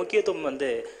இதற்கான மிக முக்கியத்துவம் வந்து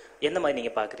எந்த மாதிரி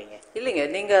நீங்க பாக்குறீங்க? இல்லைங்க,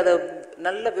 நீங்க அதை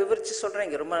நல்லா விவரிச்சு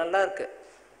சொல்றீங்க, ரொம்ப நல்லா இருக்கு.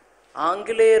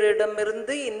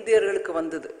 ஆங்கிலேயரிடமிருந்து இந்தியர்களுக்கு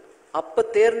வந்தது. அப்ப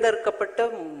தேர்ந்தெடுக்கப்பட்ட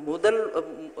முதல்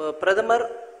பிரதமர்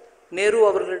நேரு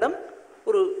அவர்களிடம்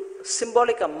ஒரு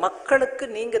சிம்பாலிக்கா மக்களுக்கு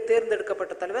நீங்க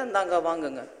தேர்ந்தெடுக்கப்பட்ட தலைவர் நாங்க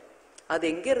வாங்குங்க, அது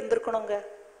எங்க இருந்திருக்கணுங்க?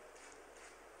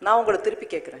 நான் உங்களை திருப்பி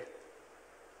கேட்கிறேன்,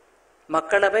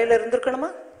 மக்களவையில் இருந்திருக்கணுமா?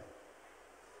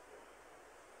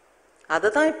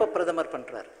 அததான் இப்ப பிரதமர்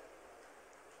பண்றாரு.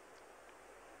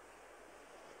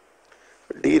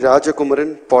 D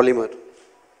Rajakumaran, polymer.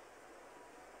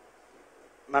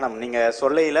 மேடம், நீங்கள்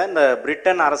சொல்லையில் இந்த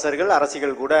பிரிட்டன்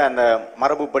அரசிகள் கூட அந்த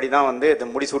மரபுப்படி தான் வந்து இதை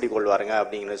முடிசூடி கொள்வாருங்க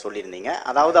அப்படிங்கிறத சொல்லியிருந்தீங்க.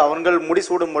 அதாவது அவர்கள்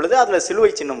முடிசூடும் பொழுது அதில் சிலுவை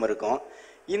சின்னம் இருக்கும்.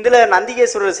 இதில்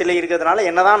நந்திகேஸ்வரர் சிலை இருக்கிறதுனால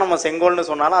என்னதான் நம்ம செங்கோல்னு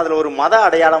சொன்னாலும் அதில் ஒரு மத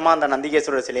அடையாளமாக அந்த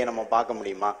நந்திகேஸ்வரர் சிலையை நம்ம பார்க்க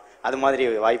முடியுமா? அது மாதிரி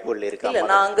வாய்ப்புகள் இருக்கு. இல்லை,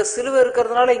 நான் அங்கே சிலுவை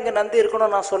இருக்கிறதுனால இங்கே நந்தி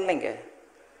இருக்கணும் நான் சொன்னேங்க.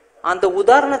 அந்த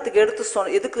உதாரணத்துக்கு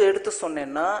எதுக்கு எடுத்து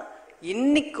சொன்னேன்னா,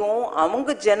 இன்னைக்கும்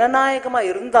அவங்க ஜனநாயகமாக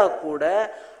இருந்தால் கூட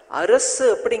அரசு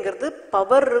அப்படிங்கிறது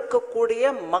பவர்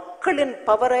இருக்கக்கூடிய மக்களின்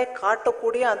பவரை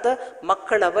காட்டக்கூடிய அந்த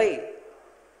மக்களவை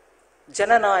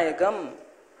ஜனநாயகம்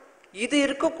இது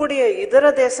இருக்கக்கூடிய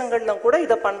இதர தேசங்கள்ல கூட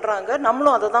இதை பண்றாங்க.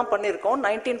 நம்மளும் அதை தான் பண்ணியிருக்கோம்,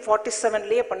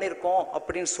 1947லயே பண்ணியிருக்கோம்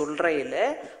அப்படின்னு சொல்றையில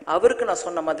அவருக்கு நான்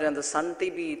சொன்ன மாதிரி அந்த சன்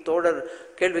டிவி தோழர்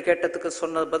கேள்வி கேட்டதுக்கு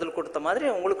சொன்ன பதில் கொடுத்த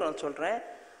மாதிரி உங்களுக்கு நான் சொல்றேன்,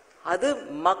 அது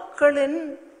மக்களின்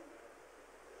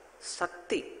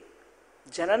சக்தி.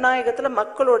 ஜனநாயகத்துல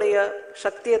மக்களுடைய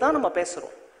சக்தியை தான் நம்ம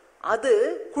பேசுறோம். அது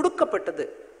கொடுக்கப்பட்டது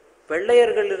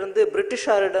வெள்ளையர்கள் இருந்து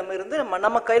பிரிட்டிஷாரிடம் இருந்து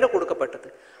நம்ம கையில கொடுக்கப்பட்டது.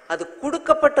 அது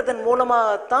கொடுக்கப்பட்டதன்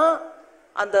மூலமாகத்தான்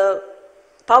அந்த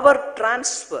பவர்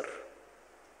டிரான்ஸ்பர்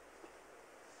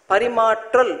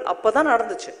பரிமாற்றல் அப்பதான்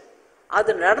நடந்துச்சு.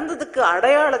 அது நடந்ததுக்கு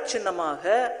அடையாள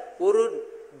சின்னமாக ஒரு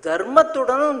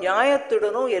தர்மத்துடனும்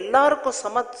நியாயத்துடனும்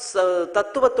எல்லாருக்கும்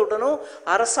தத்துவத்துடனும்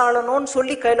அரசாளனும்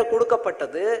சொல்லி கையில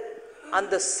கொடுக்கப்பட்டது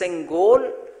அந்த செங்கோல்.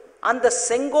 அந்த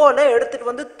செங்கோலை எடுத்துட்டு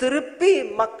வந்து திருப்பி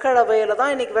மக்களவையில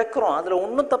தான் இன்னைக்கு வைக்கிறோம். அதுல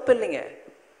ஒன்றும் தப்பு இல்லைங்க.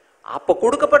 அப்ப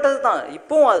கொடுக்கப்பட்டது தான்.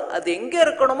 இப்போ அது எங்க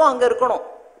இருக்கணுமோ அங்க இருக்கணும்.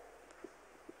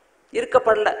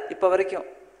 இருக்கப்படல இப்ப வரைக்கும்,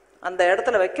 அந்த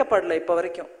இடத்துல வைக்கப்படல இப்ப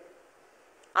வரைக்கும்.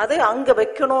 அதை அங்க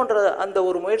வைக்கணும்ன்ற அந்த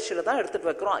ஒரு முயற்சியில தான் எடுத்துட்டு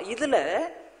வைக்கிறோம். இதுல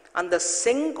அந்த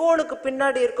செங்கோலுக்கு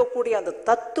பின்னாடி இருக்கக்கூடிய அந்த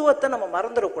தத்துவத்தை நம்ம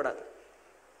மறந்துடக்கூடாது.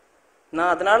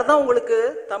 நான் அதனாலதான் உங்களுக்கு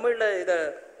தமிழ்ல இத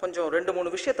கொஞ்சம் 2-3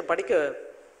 விஷயத்தை படிக்க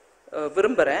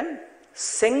விரும்புறேன்.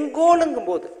 செங்கோலுங்கும்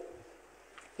போது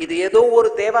இது ஏதோ ஒரு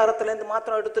தேவாரத்துல இருந்து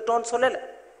மாத்திரம் எடுத்துட்டோம்னு சொல்லல.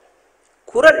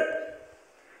 குறள்,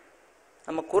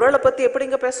 நம்ம குறளை பத்தி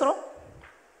எப்படிங்க பேசுறோம்?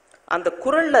 அந்த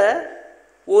குறள்ல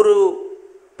ஒரு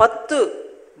 10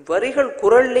 வரிகள்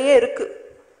குறள்லயே இருக்கு.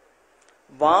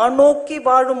 வானோக்கி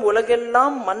வாழும்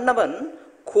உலகெல்லாம் மன்னவன்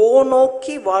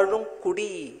கோநோக்கி வாழும்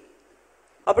குடி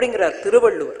அப்படிங்கிறார்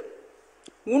திருவள்ளுவர்.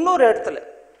 இன்னொரு இடத்துல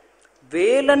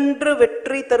வேலன்று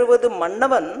வெற்றி தருவது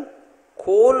மன்னவன்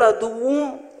கோல் அதுவும்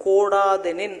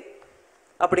கோடாதெனின்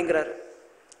அப்படிங்கிறாரு.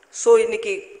 சோ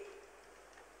இன்னைக்கு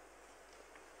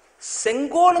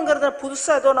செங்கோலுங்கிறத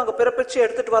புதுசா ஏதோ நாங்க பிறப்பிச்சு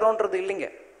எடுத்துட்டு வரோன்றது இல்லைங்க.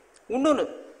 இன்னொன்னு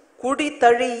குடி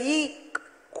தழி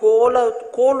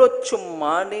கோலொச்சும்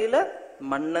மாநில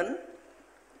மன்னன்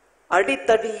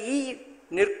அடித்தடி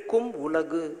நிற்கும்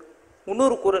உலகு.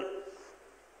 இன்னொரு குறள்,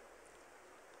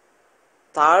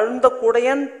 தாழ்ந்த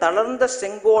குடையன் தளர்ந்த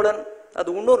செங்கோலன். அது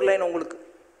இன்னொரு லைன் உங்களுக்கு.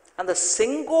 அந்த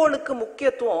செங்கோலுக்கு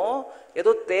முக்கியத்துவம்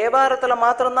ஏதோ தேவாரத்துல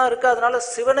மாத்திரம்தான் இருக்கு, அதனால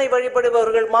சிவனை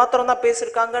வழிபடுபவர்கள் மாத்திரம்தான்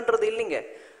பேசியிருக்காங்கன்றது இல்லைங்க.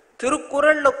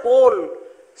 திருக்குறள்ல கோல்,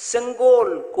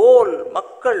 செங்கோல், கோல்,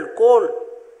 மக்கள், கோல்,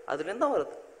 அதுல இருந்து தான்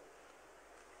வருது.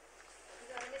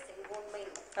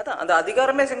 அதான் அந்த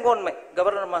அதிகாரமே செங்கோன்மை.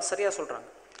 கவர்னர் சரியா சொல்றாங்க.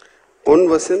 பொன்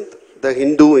வசந்த், த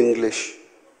Hindu English.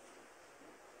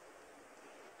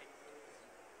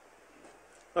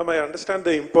 I understand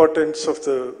the importance of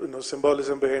the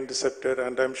symbolism behind the scepter,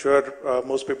 and I'm sure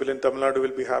most people in Tamil Nadu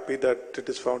will be happy that it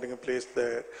is found in a place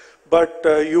there. But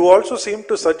you also seem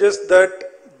to suggest that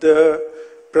the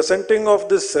presenting of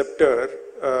this scepter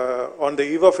on the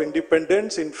eve of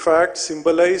independence, in fact,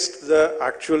 symbolized the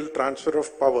actual transfer of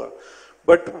power.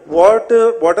 But what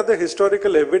are the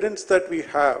historical evidence that we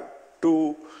have to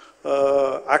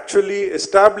actually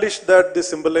establish that this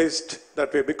symbolized that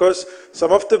way? Because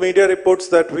some of the media reports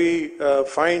that we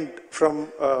find from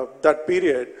that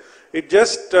period It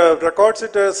just records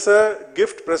it as a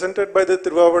gift presented by the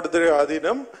Tiruvavadudrai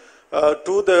Adinam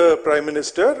to the Prime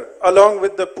Minister, along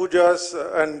with the pujas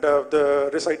and the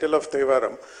recital of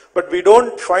Devaram. But we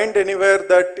don't find anywhere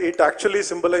that it actually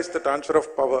symbolized the transfer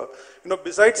of power.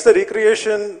 Besides the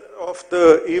recreation of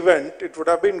the event, it would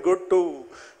have been good to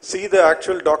see the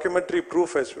actual documentary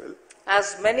proof as well.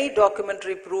 As many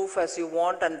documentary proof as you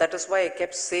want, and that is why I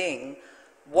kept saying,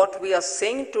 what we are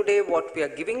saying today, what we are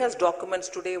giving as documents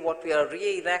today, what we are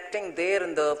reenacting there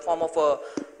in the form of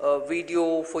a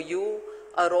video for you,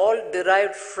 are all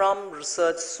derived from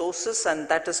research sources, and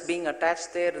that is being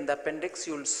attached there in the appendix.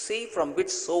 You will see from which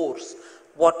source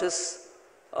what is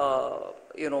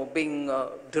being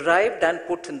derived and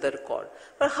put in the record.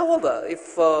 But however,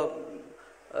 if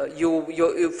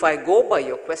I go by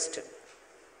your question,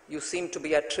 you seem to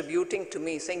be attributing to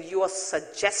me, saying you are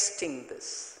suggesting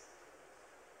this.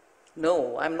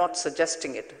 No, I'm not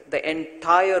suggesting it. The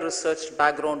entire research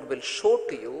background will show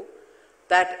to you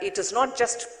that it is not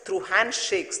just through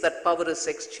handshakes that power is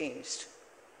exchanged.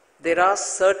 There are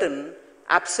certain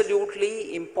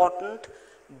absolutely important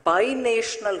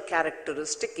binational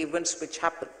characteristic events which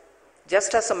happen.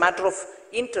 Just as a matter of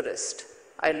interest,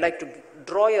 I'd like to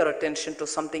draw your attention to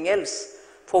something else,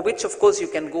 for which of course you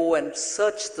can go and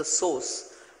search the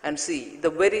source and see. The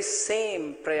very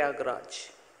same Prayagraj,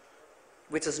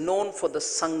 which is known for the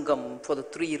Sangam, for the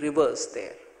 3 rivers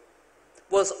there,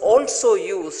 was also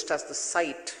used as the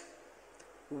site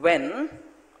when,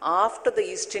 after the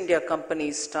East India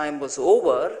Company's time was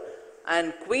over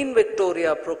and Queen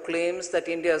Victoria proclaims that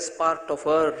India is part of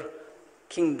her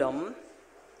kingdom,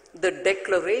 the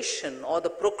declaration or the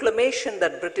proclamation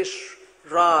that British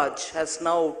Raj has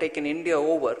now taken India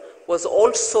over was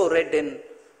also read in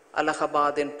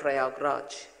Allahabad in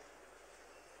Prayagraj.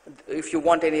 If you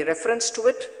want any reference to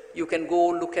it, you can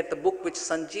go look at the book which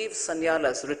Sanjeev Sanyal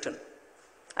has written.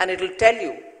 And it will tell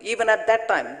you, even at that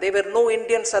time, there were no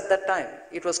Indians at that time.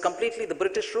 It was completely the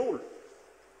British rule.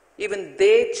 Even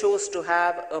they chose to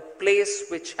have a place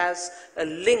which has a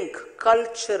link,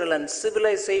 cultural and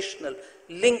civilizational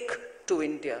link to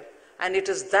India. And it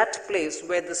is that place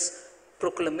where this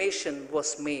proclamation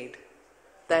was made,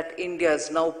 that India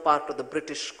is now part of the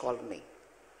British colony.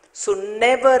 So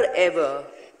never ever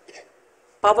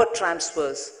power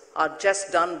transfers are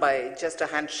just done by just a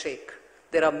handshake.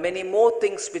 There are many more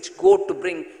things which go to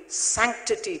bring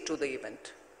sanctity to the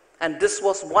event. And this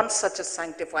was one such a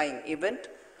sanctifying event,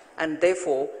 and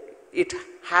therefore it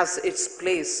has its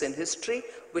place in history,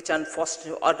 which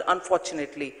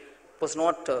unfortunately was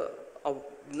not,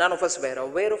 none of us were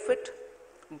aware of it.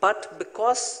 But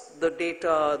because the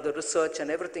data, the research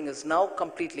and everything is now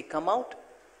completely come out,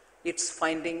 it's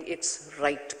finding its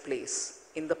right place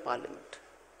in the parliament.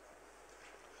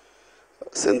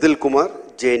 Sendil Kumar,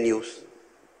 J News.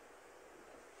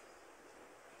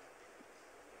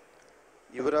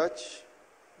 Yuvraj,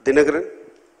 Dinagaran.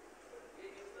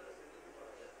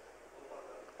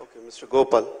 Okay, Mr.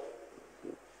 Gopal.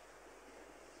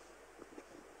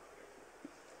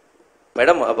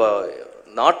 Madam, அப்போ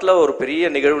நாட்டில் ஒரு பெரிய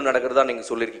நிகழ்வு நடக்கிறதா நீங்கள்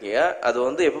சொல்லியிருக்கீங்க. அது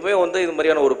வந்து எப்பவுமே வந்து இது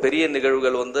மாதிரியான ஒரு பெரிய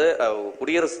நிகழ்வுகள் வந்து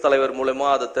குடியரசுத் தலைவர் மூலமா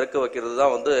அதை திறக்க வைக்கிறது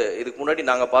தான் வந்து இதுக்கு முன்னாடி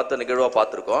நாங்கள் பார்த்த நிகழ்வாக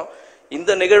பார்த்துருக்கோம்.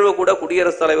 இந்த நிகழ்வு கூட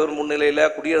குடியரசுத் தலைவர் முன்னிலையில்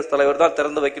குடியரசுத் தலைவர் தான்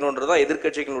திறந்து வைக்கணுன்றதான்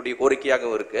எதிர்கட்சிகளுடைய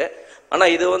கோரிக்கையாகவும் இருக்கு. ஆனா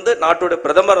இது வந்து நாட்டோட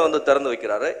பிரதமர் வந்து திறந்து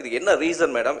வைக்கிறாரு. இது என்ன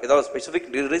ரீசன் மேடம்? ஏதாவது ஸ்பெசிபிக்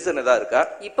ரீசன் ஏதாவது இருக்கா?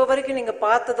 இப்ப வரைக்கும் நீங்க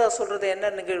பார்த்ததா சொல்றது என்ன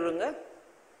நிகழ்வுங்க?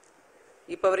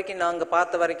 இப்ப வரைக்கும் நாங்க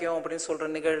பார்த்த வரைக்கும் அப்படின்னு சொல்ற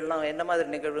நிகழ்வுலாம் என்ன மாதிரி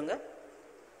நிகழ்வுங்க?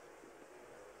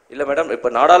 இல்ல மேடம்,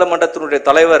 இப்ப நாடாளுமன்றத்தினுடைய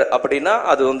தலைவர் அப்படின்னா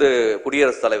அது வந்து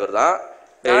குடியரசுத் தலைவர் தான்.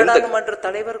 நாடாளுமன்ற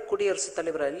தலைவர் குடியரசுத்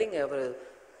தலைவரா? இல்லைங்க, அவர்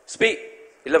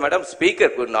இல்ல மேடம்,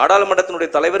 ஸ்பீக்கர். நாடாளுமன்றத்தினுடைய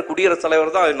தலைவர் குடியரசுத்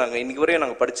தலைவர் தான் நாங்க இன்னைக்கு வரையும்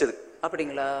நாங்க படிச்சது.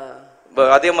 அப்படிங்களா?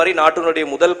 அதே மாதிரி நாட்டினுடைய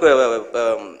முதல்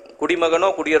குடிமகனோ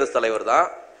குடியரசுத் தலைவர் தான்.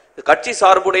 கட்சி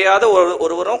சார்புடையாத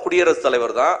ஒருவரும் குடியரசுத்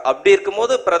தலைவர் தான். அப்படி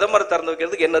இருக்கும்போது பிரதமர் திறந்து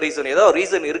வைக்கிறதுக்கு என்ன ரீசன்? ஏதாவது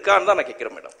ரீசன் இருக்கான்னு தான் நான்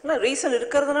கேட்கிறேன் மேடம். இல்ல, ரீசன்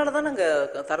இருக்கிறதுனால தான் நாங்க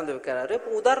திறந்து வைக்கிறாரு. இப்போ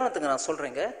உதாரணத்துக்கு நான்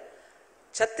சொல்றேங்க,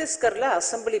 சத்தீஸ்கர்ல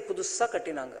அசம்பிளி புதுசா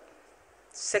கட்டினாங்க,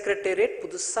 செக்ரட்டேரியட்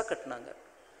புதுசா கட்டினாங்க.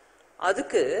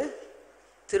 அதுக்கு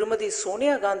திருமதி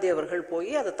சோனியா காந்தி அவர்கள்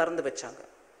போய் அதை திறந்து வச்சாங்க.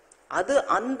 அது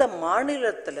அந்த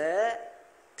மாநிலத்துல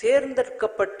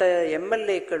தேர்ந்தெடுக்கப்பட்ட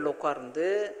எம்எல்ஏக்கள் உட்கார்ந்து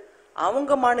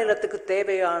அவங்க மாநிலத்துக்கு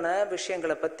தேவையான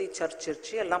விஷயங்களை பத்தி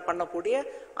சர்ச்சிச்சு எல்லாம் பண்ணக்கூடிய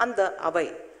அந்த அவை.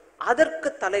 அதற்கு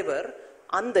தலைவர்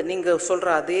அந்த நீங்க சொல்ற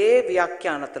அதே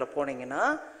வியாக்கியானத்துல போனீங்கன்னா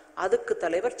அதுக்கு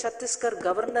தலைவர் சத்தீஸ்கர்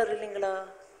கவர்னர் இல்லைங்களா?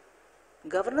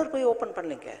 கவர்னர் போய் ஓபன்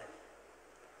பண்ணீங்க.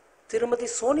 திருமதி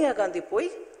சோனியா காந்தி போய்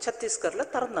சத்தீஸ்கர்ல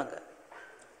திறந்தாங்க.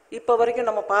 இப்ப வரைக்கும்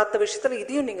நம்ம பார்த்த விஷயத்துல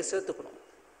இதையும் நீங்க சேர்த்துக்கணும்.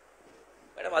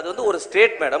 மேடம் அது வந்து ஒரு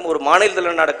ஸ்டேட் மேடம், ஒரு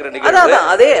மாநிலத்தில் நடக்கிற நிகழ்வு. அதான்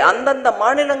அதே அந்தந்த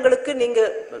மாநிலங்களுக்கு நீங்க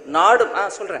நாடு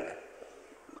சொல்றேங்க,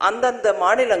 அந்தந்த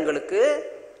மாநிலங்களுக்கு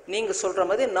நீங்க சொல்ற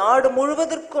மாதிரி நாடு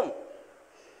முழுவதற்கும்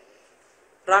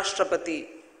ராஷ்டிரபதி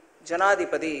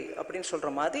ஜனாதிபதி அப்படின்னு சொல்ற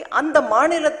மாதிரி அந்த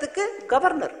மாநிலத்துக்கு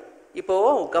கவர்னர். இப்போ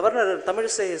கவர்னர்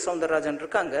தமிழிசை சவுந்தரராஜன்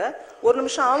இருக்காங்க, ஒரு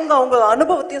நிமிஷம் அவங்க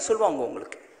அனுபவத்தையும் சொல்லுவாங்க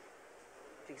உங்களுக்கு.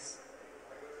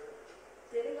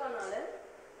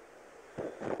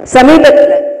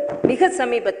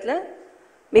 சமீபத்தில்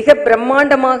மிக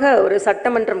பிரம்மாண்டமாக ஒரு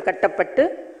சட்டமன்றம் கட்டப்பட்டு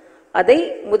அதை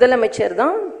முதலமைச்சர்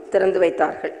தான் திறந்து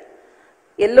வைத்தார்கள்.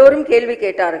 எல்லோரும் கேள்வி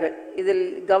கேட்டார்கள், இதில்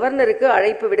கவர்னருக்கு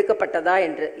அழைப்பு விடுக்கப்பட்டதா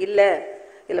என்று. இல்லை,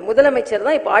 முதலமைச்சர்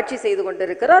தான் இப்போ ஆட்சி செய்து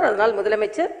கொண்டிருக்கிறார், அதனால்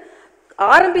முதலமைச்சர்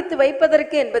ஆரம்பித்து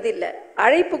வைப்பதற்கு என்பது இல்லை,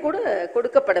 அழைப்பு கூட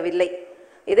கொடுக்கப்படவில்லை.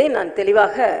 இதை நான்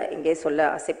தெளிவாக இங்கே சொல்ல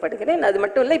ஆசைப்படுகிறேன். அது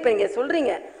மட்டும் இல்லை, இப்போ இங்கே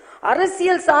சொல்றீங்க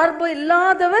அரசியல் சார்பு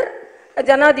இல்லாதவர்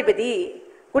ஜனாதிபதி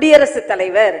குடியரசுத்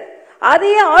தலைவர்,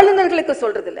 அதையே ஆளுநர்களுக்கு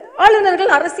சொல்றது இல்லை.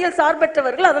 ஆளுநர்கள் அரசியல்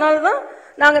சார்பற்றவர்கள், அதனாலதான்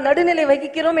நாங்க நடுநிலை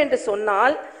வகிக்கிறோம் என்று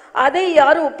சொன்னால் அதை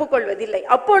யாரும் ஒப்புக்கொள்வதில்லை.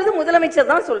 அப்பொழுது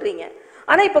முதலமைச்சர் தான் சொல்றீங்க.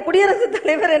 ஆனா இப்ப குடியரசுத்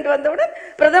தலைவர் என்று வந்தவுடன்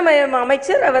பிரதம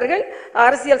அமைச்சர் அவர்கள்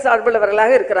அரசியல்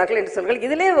சார்புள்ளவர்களாக இருக்கிறார்கள் என்று சொல்கிறார்கள்.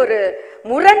 இதிலே ஒரு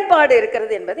முரண்பாடு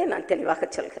இருக்கிறது என்பதை நான் தெளிவாக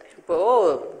சொல்கிறேன். இப்போ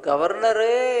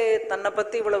கவர்னரே தன்னை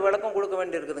பத்தி இவ்வளவு விளக்கம் கொடுக்க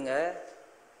வேண்டி இருக்குதுங்க.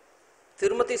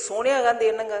 திருமதி சோனியா காந்தி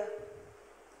என்னங்க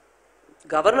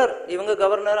கவர்னர், இவங்க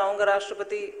கவர்னர், அவங்க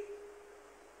ராஷ்டிரபதி.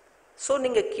 சோ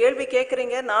நீங்க கேள்வி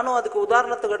கேட்கறீங்க, நானும் அதுக்கு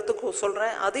உதாரணத்துக்கு எடுத்து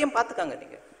சொல்றேன், அதையும் பார்த்துக்காங்க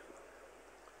நீங்க.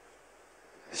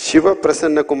 Shiva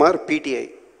Prasanna Kumar, PTI.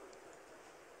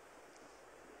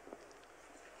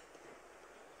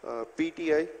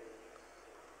 PTI.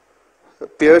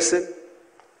 Pearson.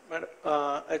 Madam,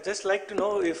 I'd just like to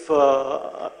know if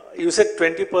you said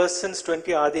 20 persons,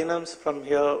 20 Adinams from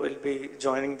here will be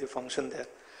joining the function there.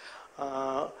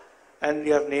 And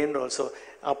you have named also.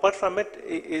 Apart from it,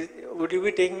 would you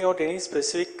be taking out any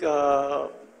specific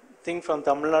thing from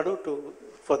Tamil Nadu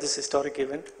for this historic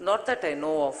event? Not that I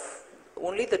know of.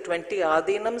 Only the 20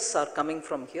 Adinams are coming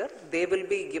from here. They will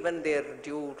be given their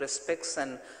due respects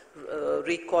and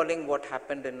recalling what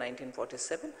happened in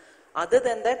 1947. Other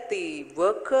than that, the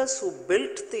workers who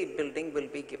built the building will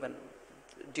be given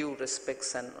due respects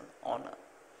and honor.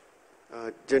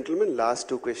 Gentlemen, last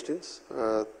two questions.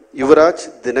 Yuvraj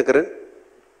Dinakaran.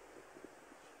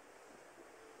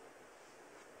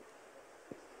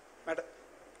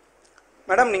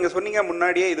 Madam, நீங்க சொன்னீங்க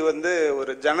முன்னாடியே இது வந்து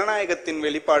ஒரு ஜனநாயகத்தின்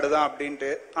வெளிப்பாடு தான் அப்படின்ட்டு.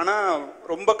 ஆனா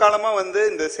ரொம்ப காலமா வந்து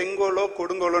இந்த செங்கோலோ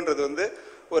கொடுங்கோலோன்றது வந்து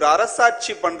ஒரு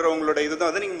அரசாட்சி பண்றவங்களோட இதுதான்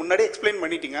வந்து நீங்க முன்னாடியே எக்ஸ்பிளைன்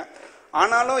பண்ணிட்டீங்க.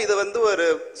 ஆனாலும் இது வந்து ஒரு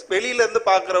வெளியில இருந்து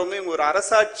பாக்குறவங்க இவங்க ஒரு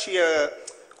அரசாட்சிய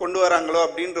கொண்டு வராங்களோ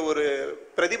அப்படின்ற ஒரு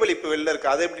பிரதிபலிப்பு வெளில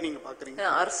இருக்கு. அதை எப்படி நீங்க பாக்குறீங்க?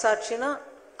 அரசாட்சினா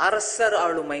அரசர்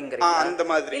ஆளுமைங்கிறீங்க அந்த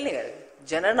மாதிரி இல்லைங்க.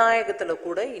 ஜனநாயகத்துல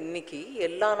கூட இன்னைக்கு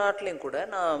எல்லா நாட்டிலையும் கூட,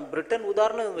 நான் பிரிட்டன்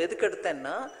உதாரணம் எதுக்கு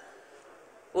எடுத்தேன்னா,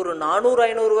 ஒரு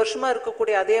 400-500 வருஷமா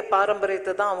இருக்கக்கூடிய அதே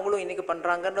பாரம்பரியத்தை தான் அவங்களும் இன்னைக்கு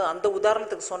பண்றாங்கன்னு அந்த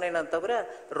உதாரணத்துக்கு சொன்னேன்னா தவிர,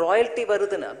 ராயல்ட்டி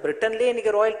வருதுன்னு பிரிட்டன்லயே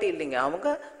இன்னைக்கு ராயல்ட்டி இல்லைங்க, அவங்க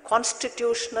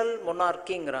கான்ஸ்டிடியூஷனல்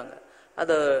மொனார்கிங்கிறாங்க.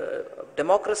 அது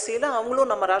டெமோக்ரஸியில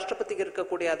அவங்களும் நம்ம ராஷ்டிரபதிக்கு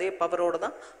இருக்கக்கூடிய அதே பவரோட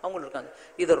தான் அவங்களும் இருக்காங்க.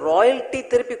 இது ராயல்ட்டி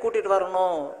திருப்பி கூட்டிட்டு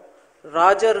வரணும்,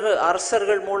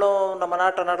 அரசர்கள் மூலம் நம்ம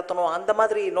நாட்டை நடத்தணும், அந்த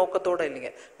மாதிரி நோக்கத்தோட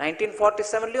இல்லைங்க.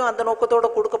 1947லயும் அந்த நோக்கத்தோட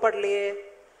கொடுக்கப்படலையே.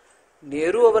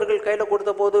 நேரு அவர்கள் கையில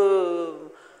கொடுத்த போது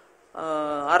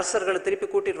அரசர்களை திருப்பி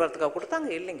கூட்டிட்டு வரதுக்காக கொடுத்தாங்க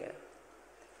இல்லைங்க.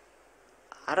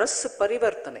 அரசு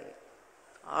பரிவர்த்தனை,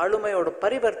 ஆளுமையோட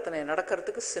பரிவர்த்தனை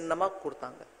நடக்கிறதுக்கு சின்னமா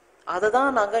கொடுத்தாங்க. அதை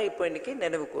தான் நாங்க இப்போ இன்னைக்கு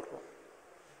நினைவு கூறுறோம்.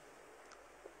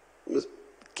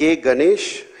 K. Ganesh,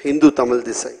 Hindu Tamil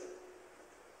Desai.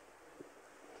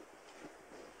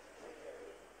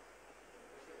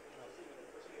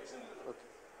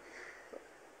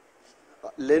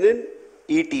 Lenin,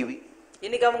 ETV.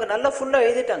 இன்னைக்கு அவங்க நல்லா ஃபுல்லா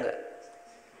எழுதிட்டாங்க,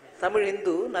 தமிழ்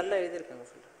இந்து நல்லா எழுதியிருக்காங்க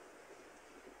ஃபுல்லா.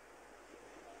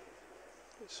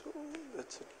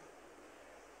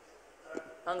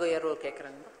 அங்க யாரோ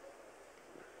கேட்கறாங்க.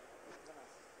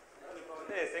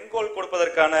 செங்கோல்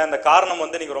கொடுப்பதற்கான அந்த காரணம்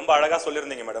வந்து நீங்க ரொம்ப அழகா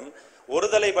சொல்லியிருந்தீங்க மேடம்.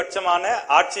 ஒருதலை பட்சமான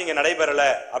ஆட்சி இங்க நடைபெறல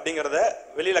அப்படிங்கறத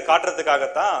வெளியில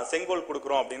காட்டுறதுக்காகத்தான் செங்கோல்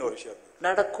கொடுக்கிறோம் அப்படின்னு ஒரு விஷயம்.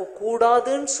 நடக்க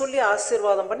கூடாதுன்னு சொல்லி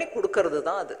ஆசீர்வாதம் பண்ணி கொடுக்கறது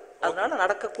தான் அது. அதனால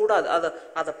நடக்க கூடாது,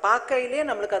 அதை பார்க்கையிலேயே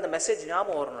நம்மளுக்கு அந்த மெசேஜ்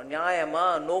ஞாபகம் வரணும். நியாயமா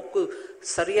நோக்கு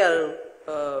சரியா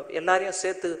எல்லாரையும்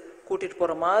சேர்த்து கூட்டிட்டு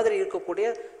போற மாதிரி இருக்கக்கூடிய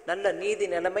நல்ல நீதி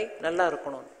நிலைமை நல்லா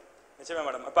இருக்கணும். நிச்சயமா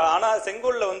மேடம். இப்ப ஆனா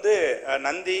செங்கோல்ல வந்து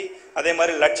நந்தி அதே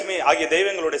மாதிரி லட்சுமி ஆகிய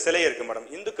தெய்வங்களுடைய சிலை இருக்கு மேடம்.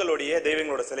 இந்துக்களுடைய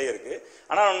தெய்வங்களோட சிலை இருக்கு.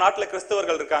 ஆனா நம்ம நாட்டுல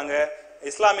கிறிஸ்தவர்கள் இருக்காங்க,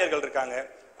 இஸ்லாமியர்கள் இருக்காங்க,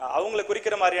 அவங்களை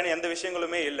குறிக்கிற மாதிரியான எந்த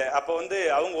விஷயங்களுமே இல்லை. அப்போ வந்து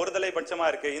அவங்க ஒருதலை பட்சமா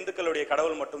இருக்கு, இந்துக்களுடைய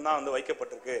கடவுள் மட்டும்தான் வந்து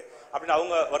வைக்கப்பட்டிருக்கு அப்படின்னு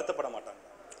அவங்க வருத்தப்பட மாட்டாங்க.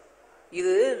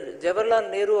 இது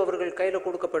ஜவஹர்லால் நேரு அவர்கள் கையில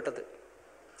கொடுக்கப்பட்டது,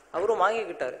 அவரும்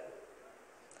வாங்கிக்கிட்டாரு.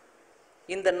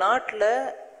 இந்த நாட்டில்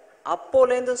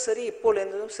அப்போலேருந்தும் சரி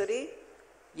இப்போலேருந்தும் சரி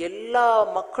எல்லா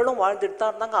மக்களும் வாழ்ந்துட்டு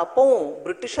தான் இருந்தாங்க. அப்பவும்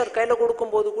பிரிட்டிஷார் கையில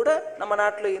கொடுக்கும்போது கூட நம்ம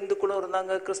நாட்டில் இந்துக்களும்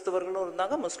இருந்தாங்க, கிறிஸ்தவர்களும்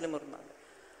இருந்தாங்க, முஸ்லீமும் இருந்தாங்க.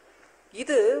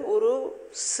 இது ஒரு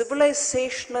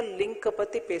சிவிலைசேஷனல் லிங்கை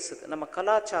பத்தி பேசுது, நம்ம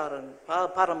கலாச்சாரம்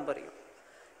பாரம்பரியம்.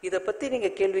 இதை பத்தி நீங்க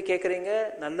கேள்வி கேட்குறீங்க,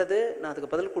 நல்லது, நான்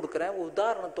அதுக்கு பதில் கொடுக்குறேன்.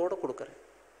 உதாரணத்தோடு கொடுக்குறேன்.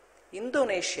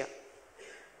 இந்தோனேஷியா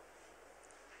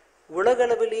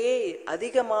உலகளவிலேயே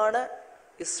அதிகமான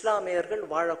இஸ்லாமியர்கள்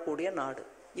வாழக்கூடிய நாடு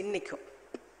இன்னைக்கும்,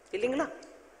 இல்லைங்களா?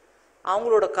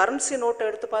 அவங்களோட கரன்சி நோட்டை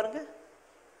எடுத்து பாருங்க,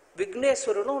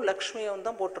 விக்னேஸ்வரனும் லக்ஷ்மியும்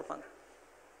தான் போட்டிருப்பாங்க.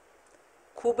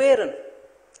 குபேரன்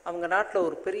அவங்க நாட்டில்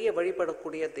ஒரு பெரிய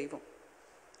வழிபடக்கூடிய தெய்வம்.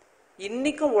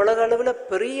 இன்னைக்கும் உலக அளவில்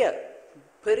பெரிய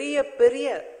பெரிய பெரிய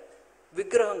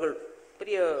விக்கிரகங்கள்,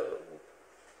 பெரிய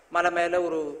மலை மேலே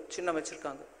ஒரு சின்னம்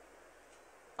வச்சிருக்காங்க.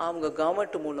 அவங்க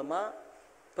கவர்மெண்ட் மூலமா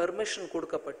பெர்மிஷன்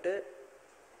கொடுக்கப்பட்டு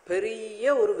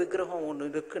பெரிய ஒரு விக்கிரகம் ஒன்று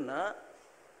இருக்குன்னா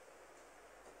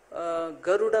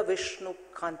கருட விஷ்ணு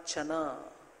காஞ்சனா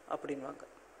அப்படின்வாங்க.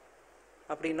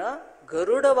 அப்படின்னா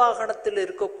கருட வாகனத்தில்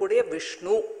இருக்கக்கூடிய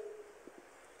விஷ்ணு.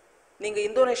 நீங்க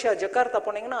இந்தோனேஷியா ஜகார்த்தா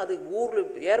போனீங்கன்னா அது ஊர்ல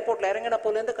ஏர்போர்ட்ல இறங்கின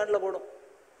போலேருந்து கண்ணில் போடும்,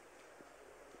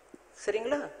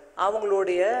 சரிங்களா?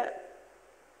 அவங்களுடைய,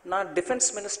 நான் டிஃபென்ஸ்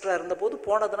மினிஸ்டரா இருந்த போது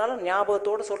போனதுனால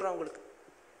ஞாபகத்தோடு சொல்றேன் உங்களுக்கு.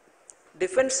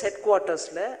 டிஃபென்ஸ் ஹெட்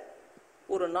குவார்ட்டர்ஸ்ல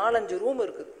ஒரு 4-5 ரூம்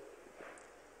இருக்குது.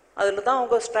 அதில் தான்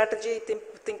அவங்க ஸ்ட்ராட்டஜி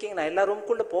திங்கிங். நான் எல்லா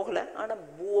ரூமுக்குள்ளே போகலை, ஆனால்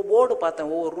போர்டு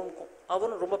பார்த்தேன் ஒவ்வொரு ரூமுக்கும்.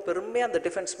 அவரும் ரொம்ப பெருமையாக அந்த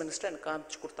டிஃபென்ஸ் மினிஸ்டர் எனக்கு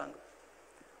காமிச்சு கொடுத்தாங்க.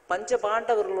 பஞ்ச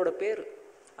பாண்டவர்களோட பேர்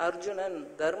அர்ஜுனன்,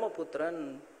 தர்மபுத்திரன்,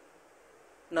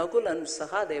 நகுலன்,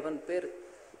 சகாதேவன் பேர்.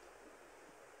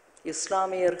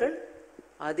 இஸ்லாமியர்கள்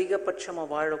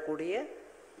அதிகபட்சமாக வாழக்கூடிய,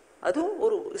 அதுவும்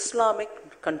ஒரு இஸ்லாமிக்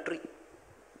கண்ட்ரி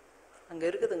அங்கே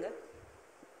இருக்குதுங்க.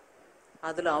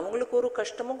 அதில் அவங்களுக்கு ஒரு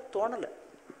கஷ்டமும் தோணலை.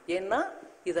 ஏன்னா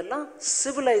இதெல்லாம்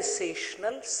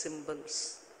சிவிலைசேஷனல் சிம்பிள்ஸ்.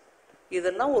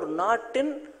 இதெல்லாம் ஒரு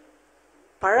நாட்டின்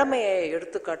பழமையை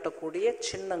எடுத்து காட்டக்கூடிய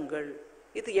சின்னங்கள்.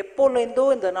 இது எப்போலேருந்தோ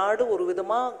இந்த நாடு ஒரு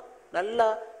விதமாக நல்லா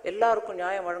எல்லாருக்கும்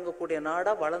நியாயம் வழங்கக்கூடிய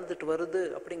நாடாக வளர்ந்துட்டு வருது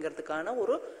அப்படிங்கிறதுக்கான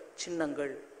ஒரு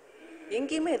சின்னங்கள்.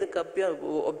 எங்கேயுமே இதுக்கு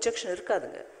ஒப்ஜெக்ஷன்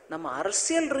இருக்காதுங்க. நம்ம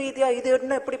அரசியல் ரீதியாக இது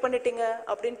என்ன எப்படி பண்ணிட்டீங்க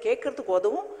அப்படின்னு கேட்கறதுக்கு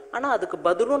உதவும், ஆனால் அதுக்கு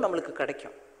பதிலும் நம்மளுக்கு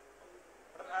கிடைக்கும்.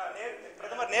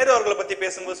 பிரதமர் நேரு அவர்களை பத்தி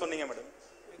பேசும்போது சொன்னீங்க மேடம்,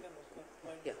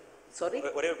 சாரி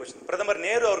ஒரே ஒரு கொஸ்டின். பிரதமர்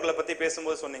நேரு அவர்களை பத்தி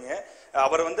பேசும்போது சொன்னீங்க,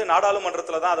 அவர் வந்து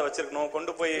நாடாளுமன்றத்துல தான் அதை வச்சிருக்கணும்,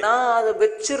 கொண்டு போய். நான் அதை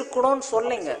வச்சிருக்கணும்னு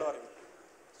சொல்லிங்க.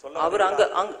 அவர் அங்க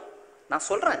நான்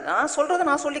சொல்றேன், நான் சொல்றதை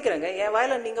நான் சொல்லிக்கிறேங்க. என்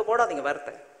வாயில நீங்க போடாதீங்க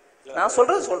வார்த்தை. நான்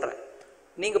சொல்றது சொல்றேன்.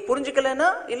 நீங்க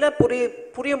புரிஞ்சுக்கலன்னா இல்ல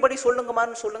புரியும்படி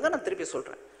சொல்லுங்கமான்னு சொல்லுங்க, நான் திருப்பி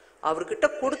சொல்றேன். அவர்கிட்ட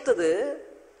கொடுத்தது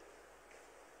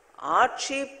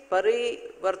ஆட்சி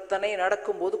பரிவர்த்தனை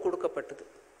நடக்கும்போது கொடுக்கப்பட்டது.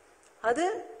 அது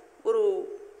ஒரு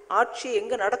ஆட்சி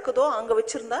எங்க நடக்குதோ அங்க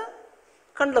வச்சிருந்தா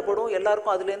கண்ணில் படும்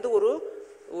எல்லாருக்கும். அதுல இருந்து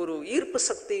ஒரு ஈர்ப்பு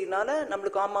சக்தியினால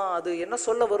நம்மளுக்கு ஆமா அது என்ன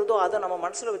சொல்ல வருதோ அதை நம்ம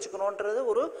மனசுல வச்சுக்கணும்ன்றது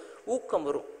ஒரு ஊக்கம்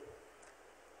வரும்.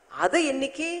 அதை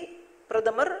இன்னைக்கு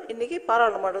பிரதமர் இன்னைக்கு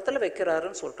பாராளுமன்றத்தில்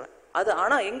வைக்கிறாருன்னு சொல்றேன். அது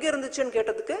ஆனா எங்க இருந்துச்சுன்னு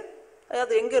கேட்டதுக்கு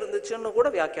அது எங்க இருந்துச்சுன்னு கூட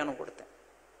வியாக்கியானம் கொடுத்தேன்.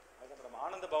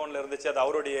 ஆனந்த பவன்ல இருந்துச்சு, அது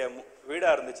அவருடைய வீடா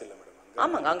இருந்துச்சு இல்ல மேடம்?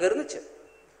 ஆமாங்க, அங்க இருந்துச்சு.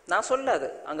 நான் சொல்ல அது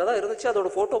அங்கதான் இருந்துச்சு, அதோட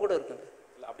போட்டோ கூட இருக்குங்க.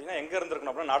 அப்படின்னா எங்க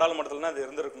இருந்திருக்கணும்? அப்படின்னா நாடாளுமன்றத்துல அது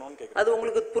இருந்திருக்கணும்னு கேக்குறேன். அது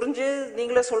உங்களுக்கு புரிஞ்சு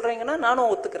நீங்களே சொல்றீங்கன்னா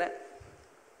நானும் ஒத்துக்கிறேன்.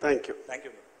 Thank you. Thank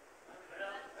you.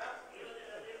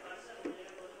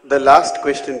 The last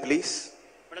question, please.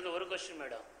 Madam, ஒரு கொஸ்டின்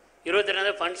மேடம்.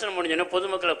 22 ஃபங்க்ஷன் முடிஞ்சோன்னா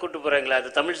பொதுமக்களை கூட்டு போறீங்களா? அது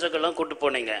தமிழ் சங்கெல்லாம் கூட்டு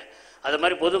போனீங்க, அது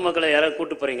மாதிரி பொதுமக்களை யாராவது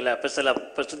கூட்டு போறீங்களா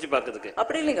ஸ்பெஷலாக சுற்றி பார்க்கறதுக்கு?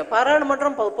 அப்படி இல்லைங்க,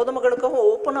 பாராளுமன்றம் பொதுமக்களுக்காக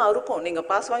ஓப்பனாக இருக்கும். நீங்கள்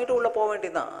பாஸ் வாங்கிட்டு உள்ளே போக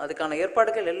வேண்டியதுதான். அதுக்கான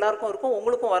ஏற்பாடுகள் எல்லாருக்கும் இருக்கும்.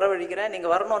 உங்களுக்கும் வரவழைக்கிறேன்,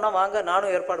 நீங்கள் வரணும்னா வாங்க,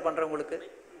 நானும் ஏற்பாடு பண்ணுறேன் உங்களுக்கு.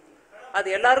 அது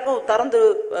எல்லாருக்கும் திறந்து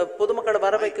பொதுமக்களை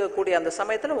வர வைக்கக்கூடிய அந்த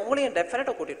சமயத்தில் உங்களையும்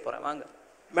டெஃபினட்டாக கூட்டிகிட்டு போகிறேன், வாங்க.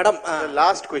 மேடம்,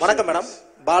 வணக்கம் மேடம்.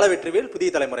 பாலவெற்றிவேல், புதிய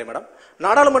தலைமுறை. மேடம்,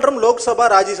 நாடாளுமன்றம் லோக்சபா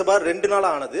ராஜ்யசபா 2 நாள்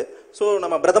ஆனது. ஸோ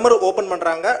நம்ம பிரதமர் ஓபன்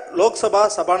பண்றாங்க, லோக்சபா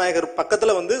சபாநாயகர்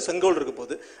பக்கத்துல வந்து செங்கோல் இருக்கு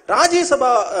போது,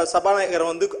 ராஜ்யசபா சபாநாயகரை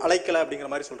வந்து அழைக்கல அப்படிங்கிற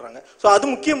மாதிரி சொல்றாங்க. ஸோ அது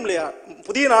முக்கியம் இல்லையா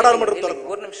புதிய நாடாளுமன்றம்?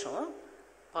 ஒரு நிமிஷம்,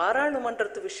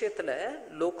 பாராளுமன்றத்து விஷயத்துல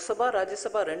லோக்சபா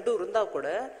ராஜ்யசபா 2 இருந்தா கூட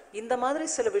இந்த மாதிரி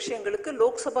சில விஷயங்களுக்கு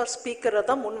லோக்சபா ஸ்பீக்கரை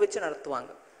தான் முன் வச்சு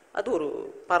நடத்துவாங்க. அது ஒரு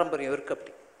பாரம்பரியம் இருக்கு.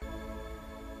 அப்படி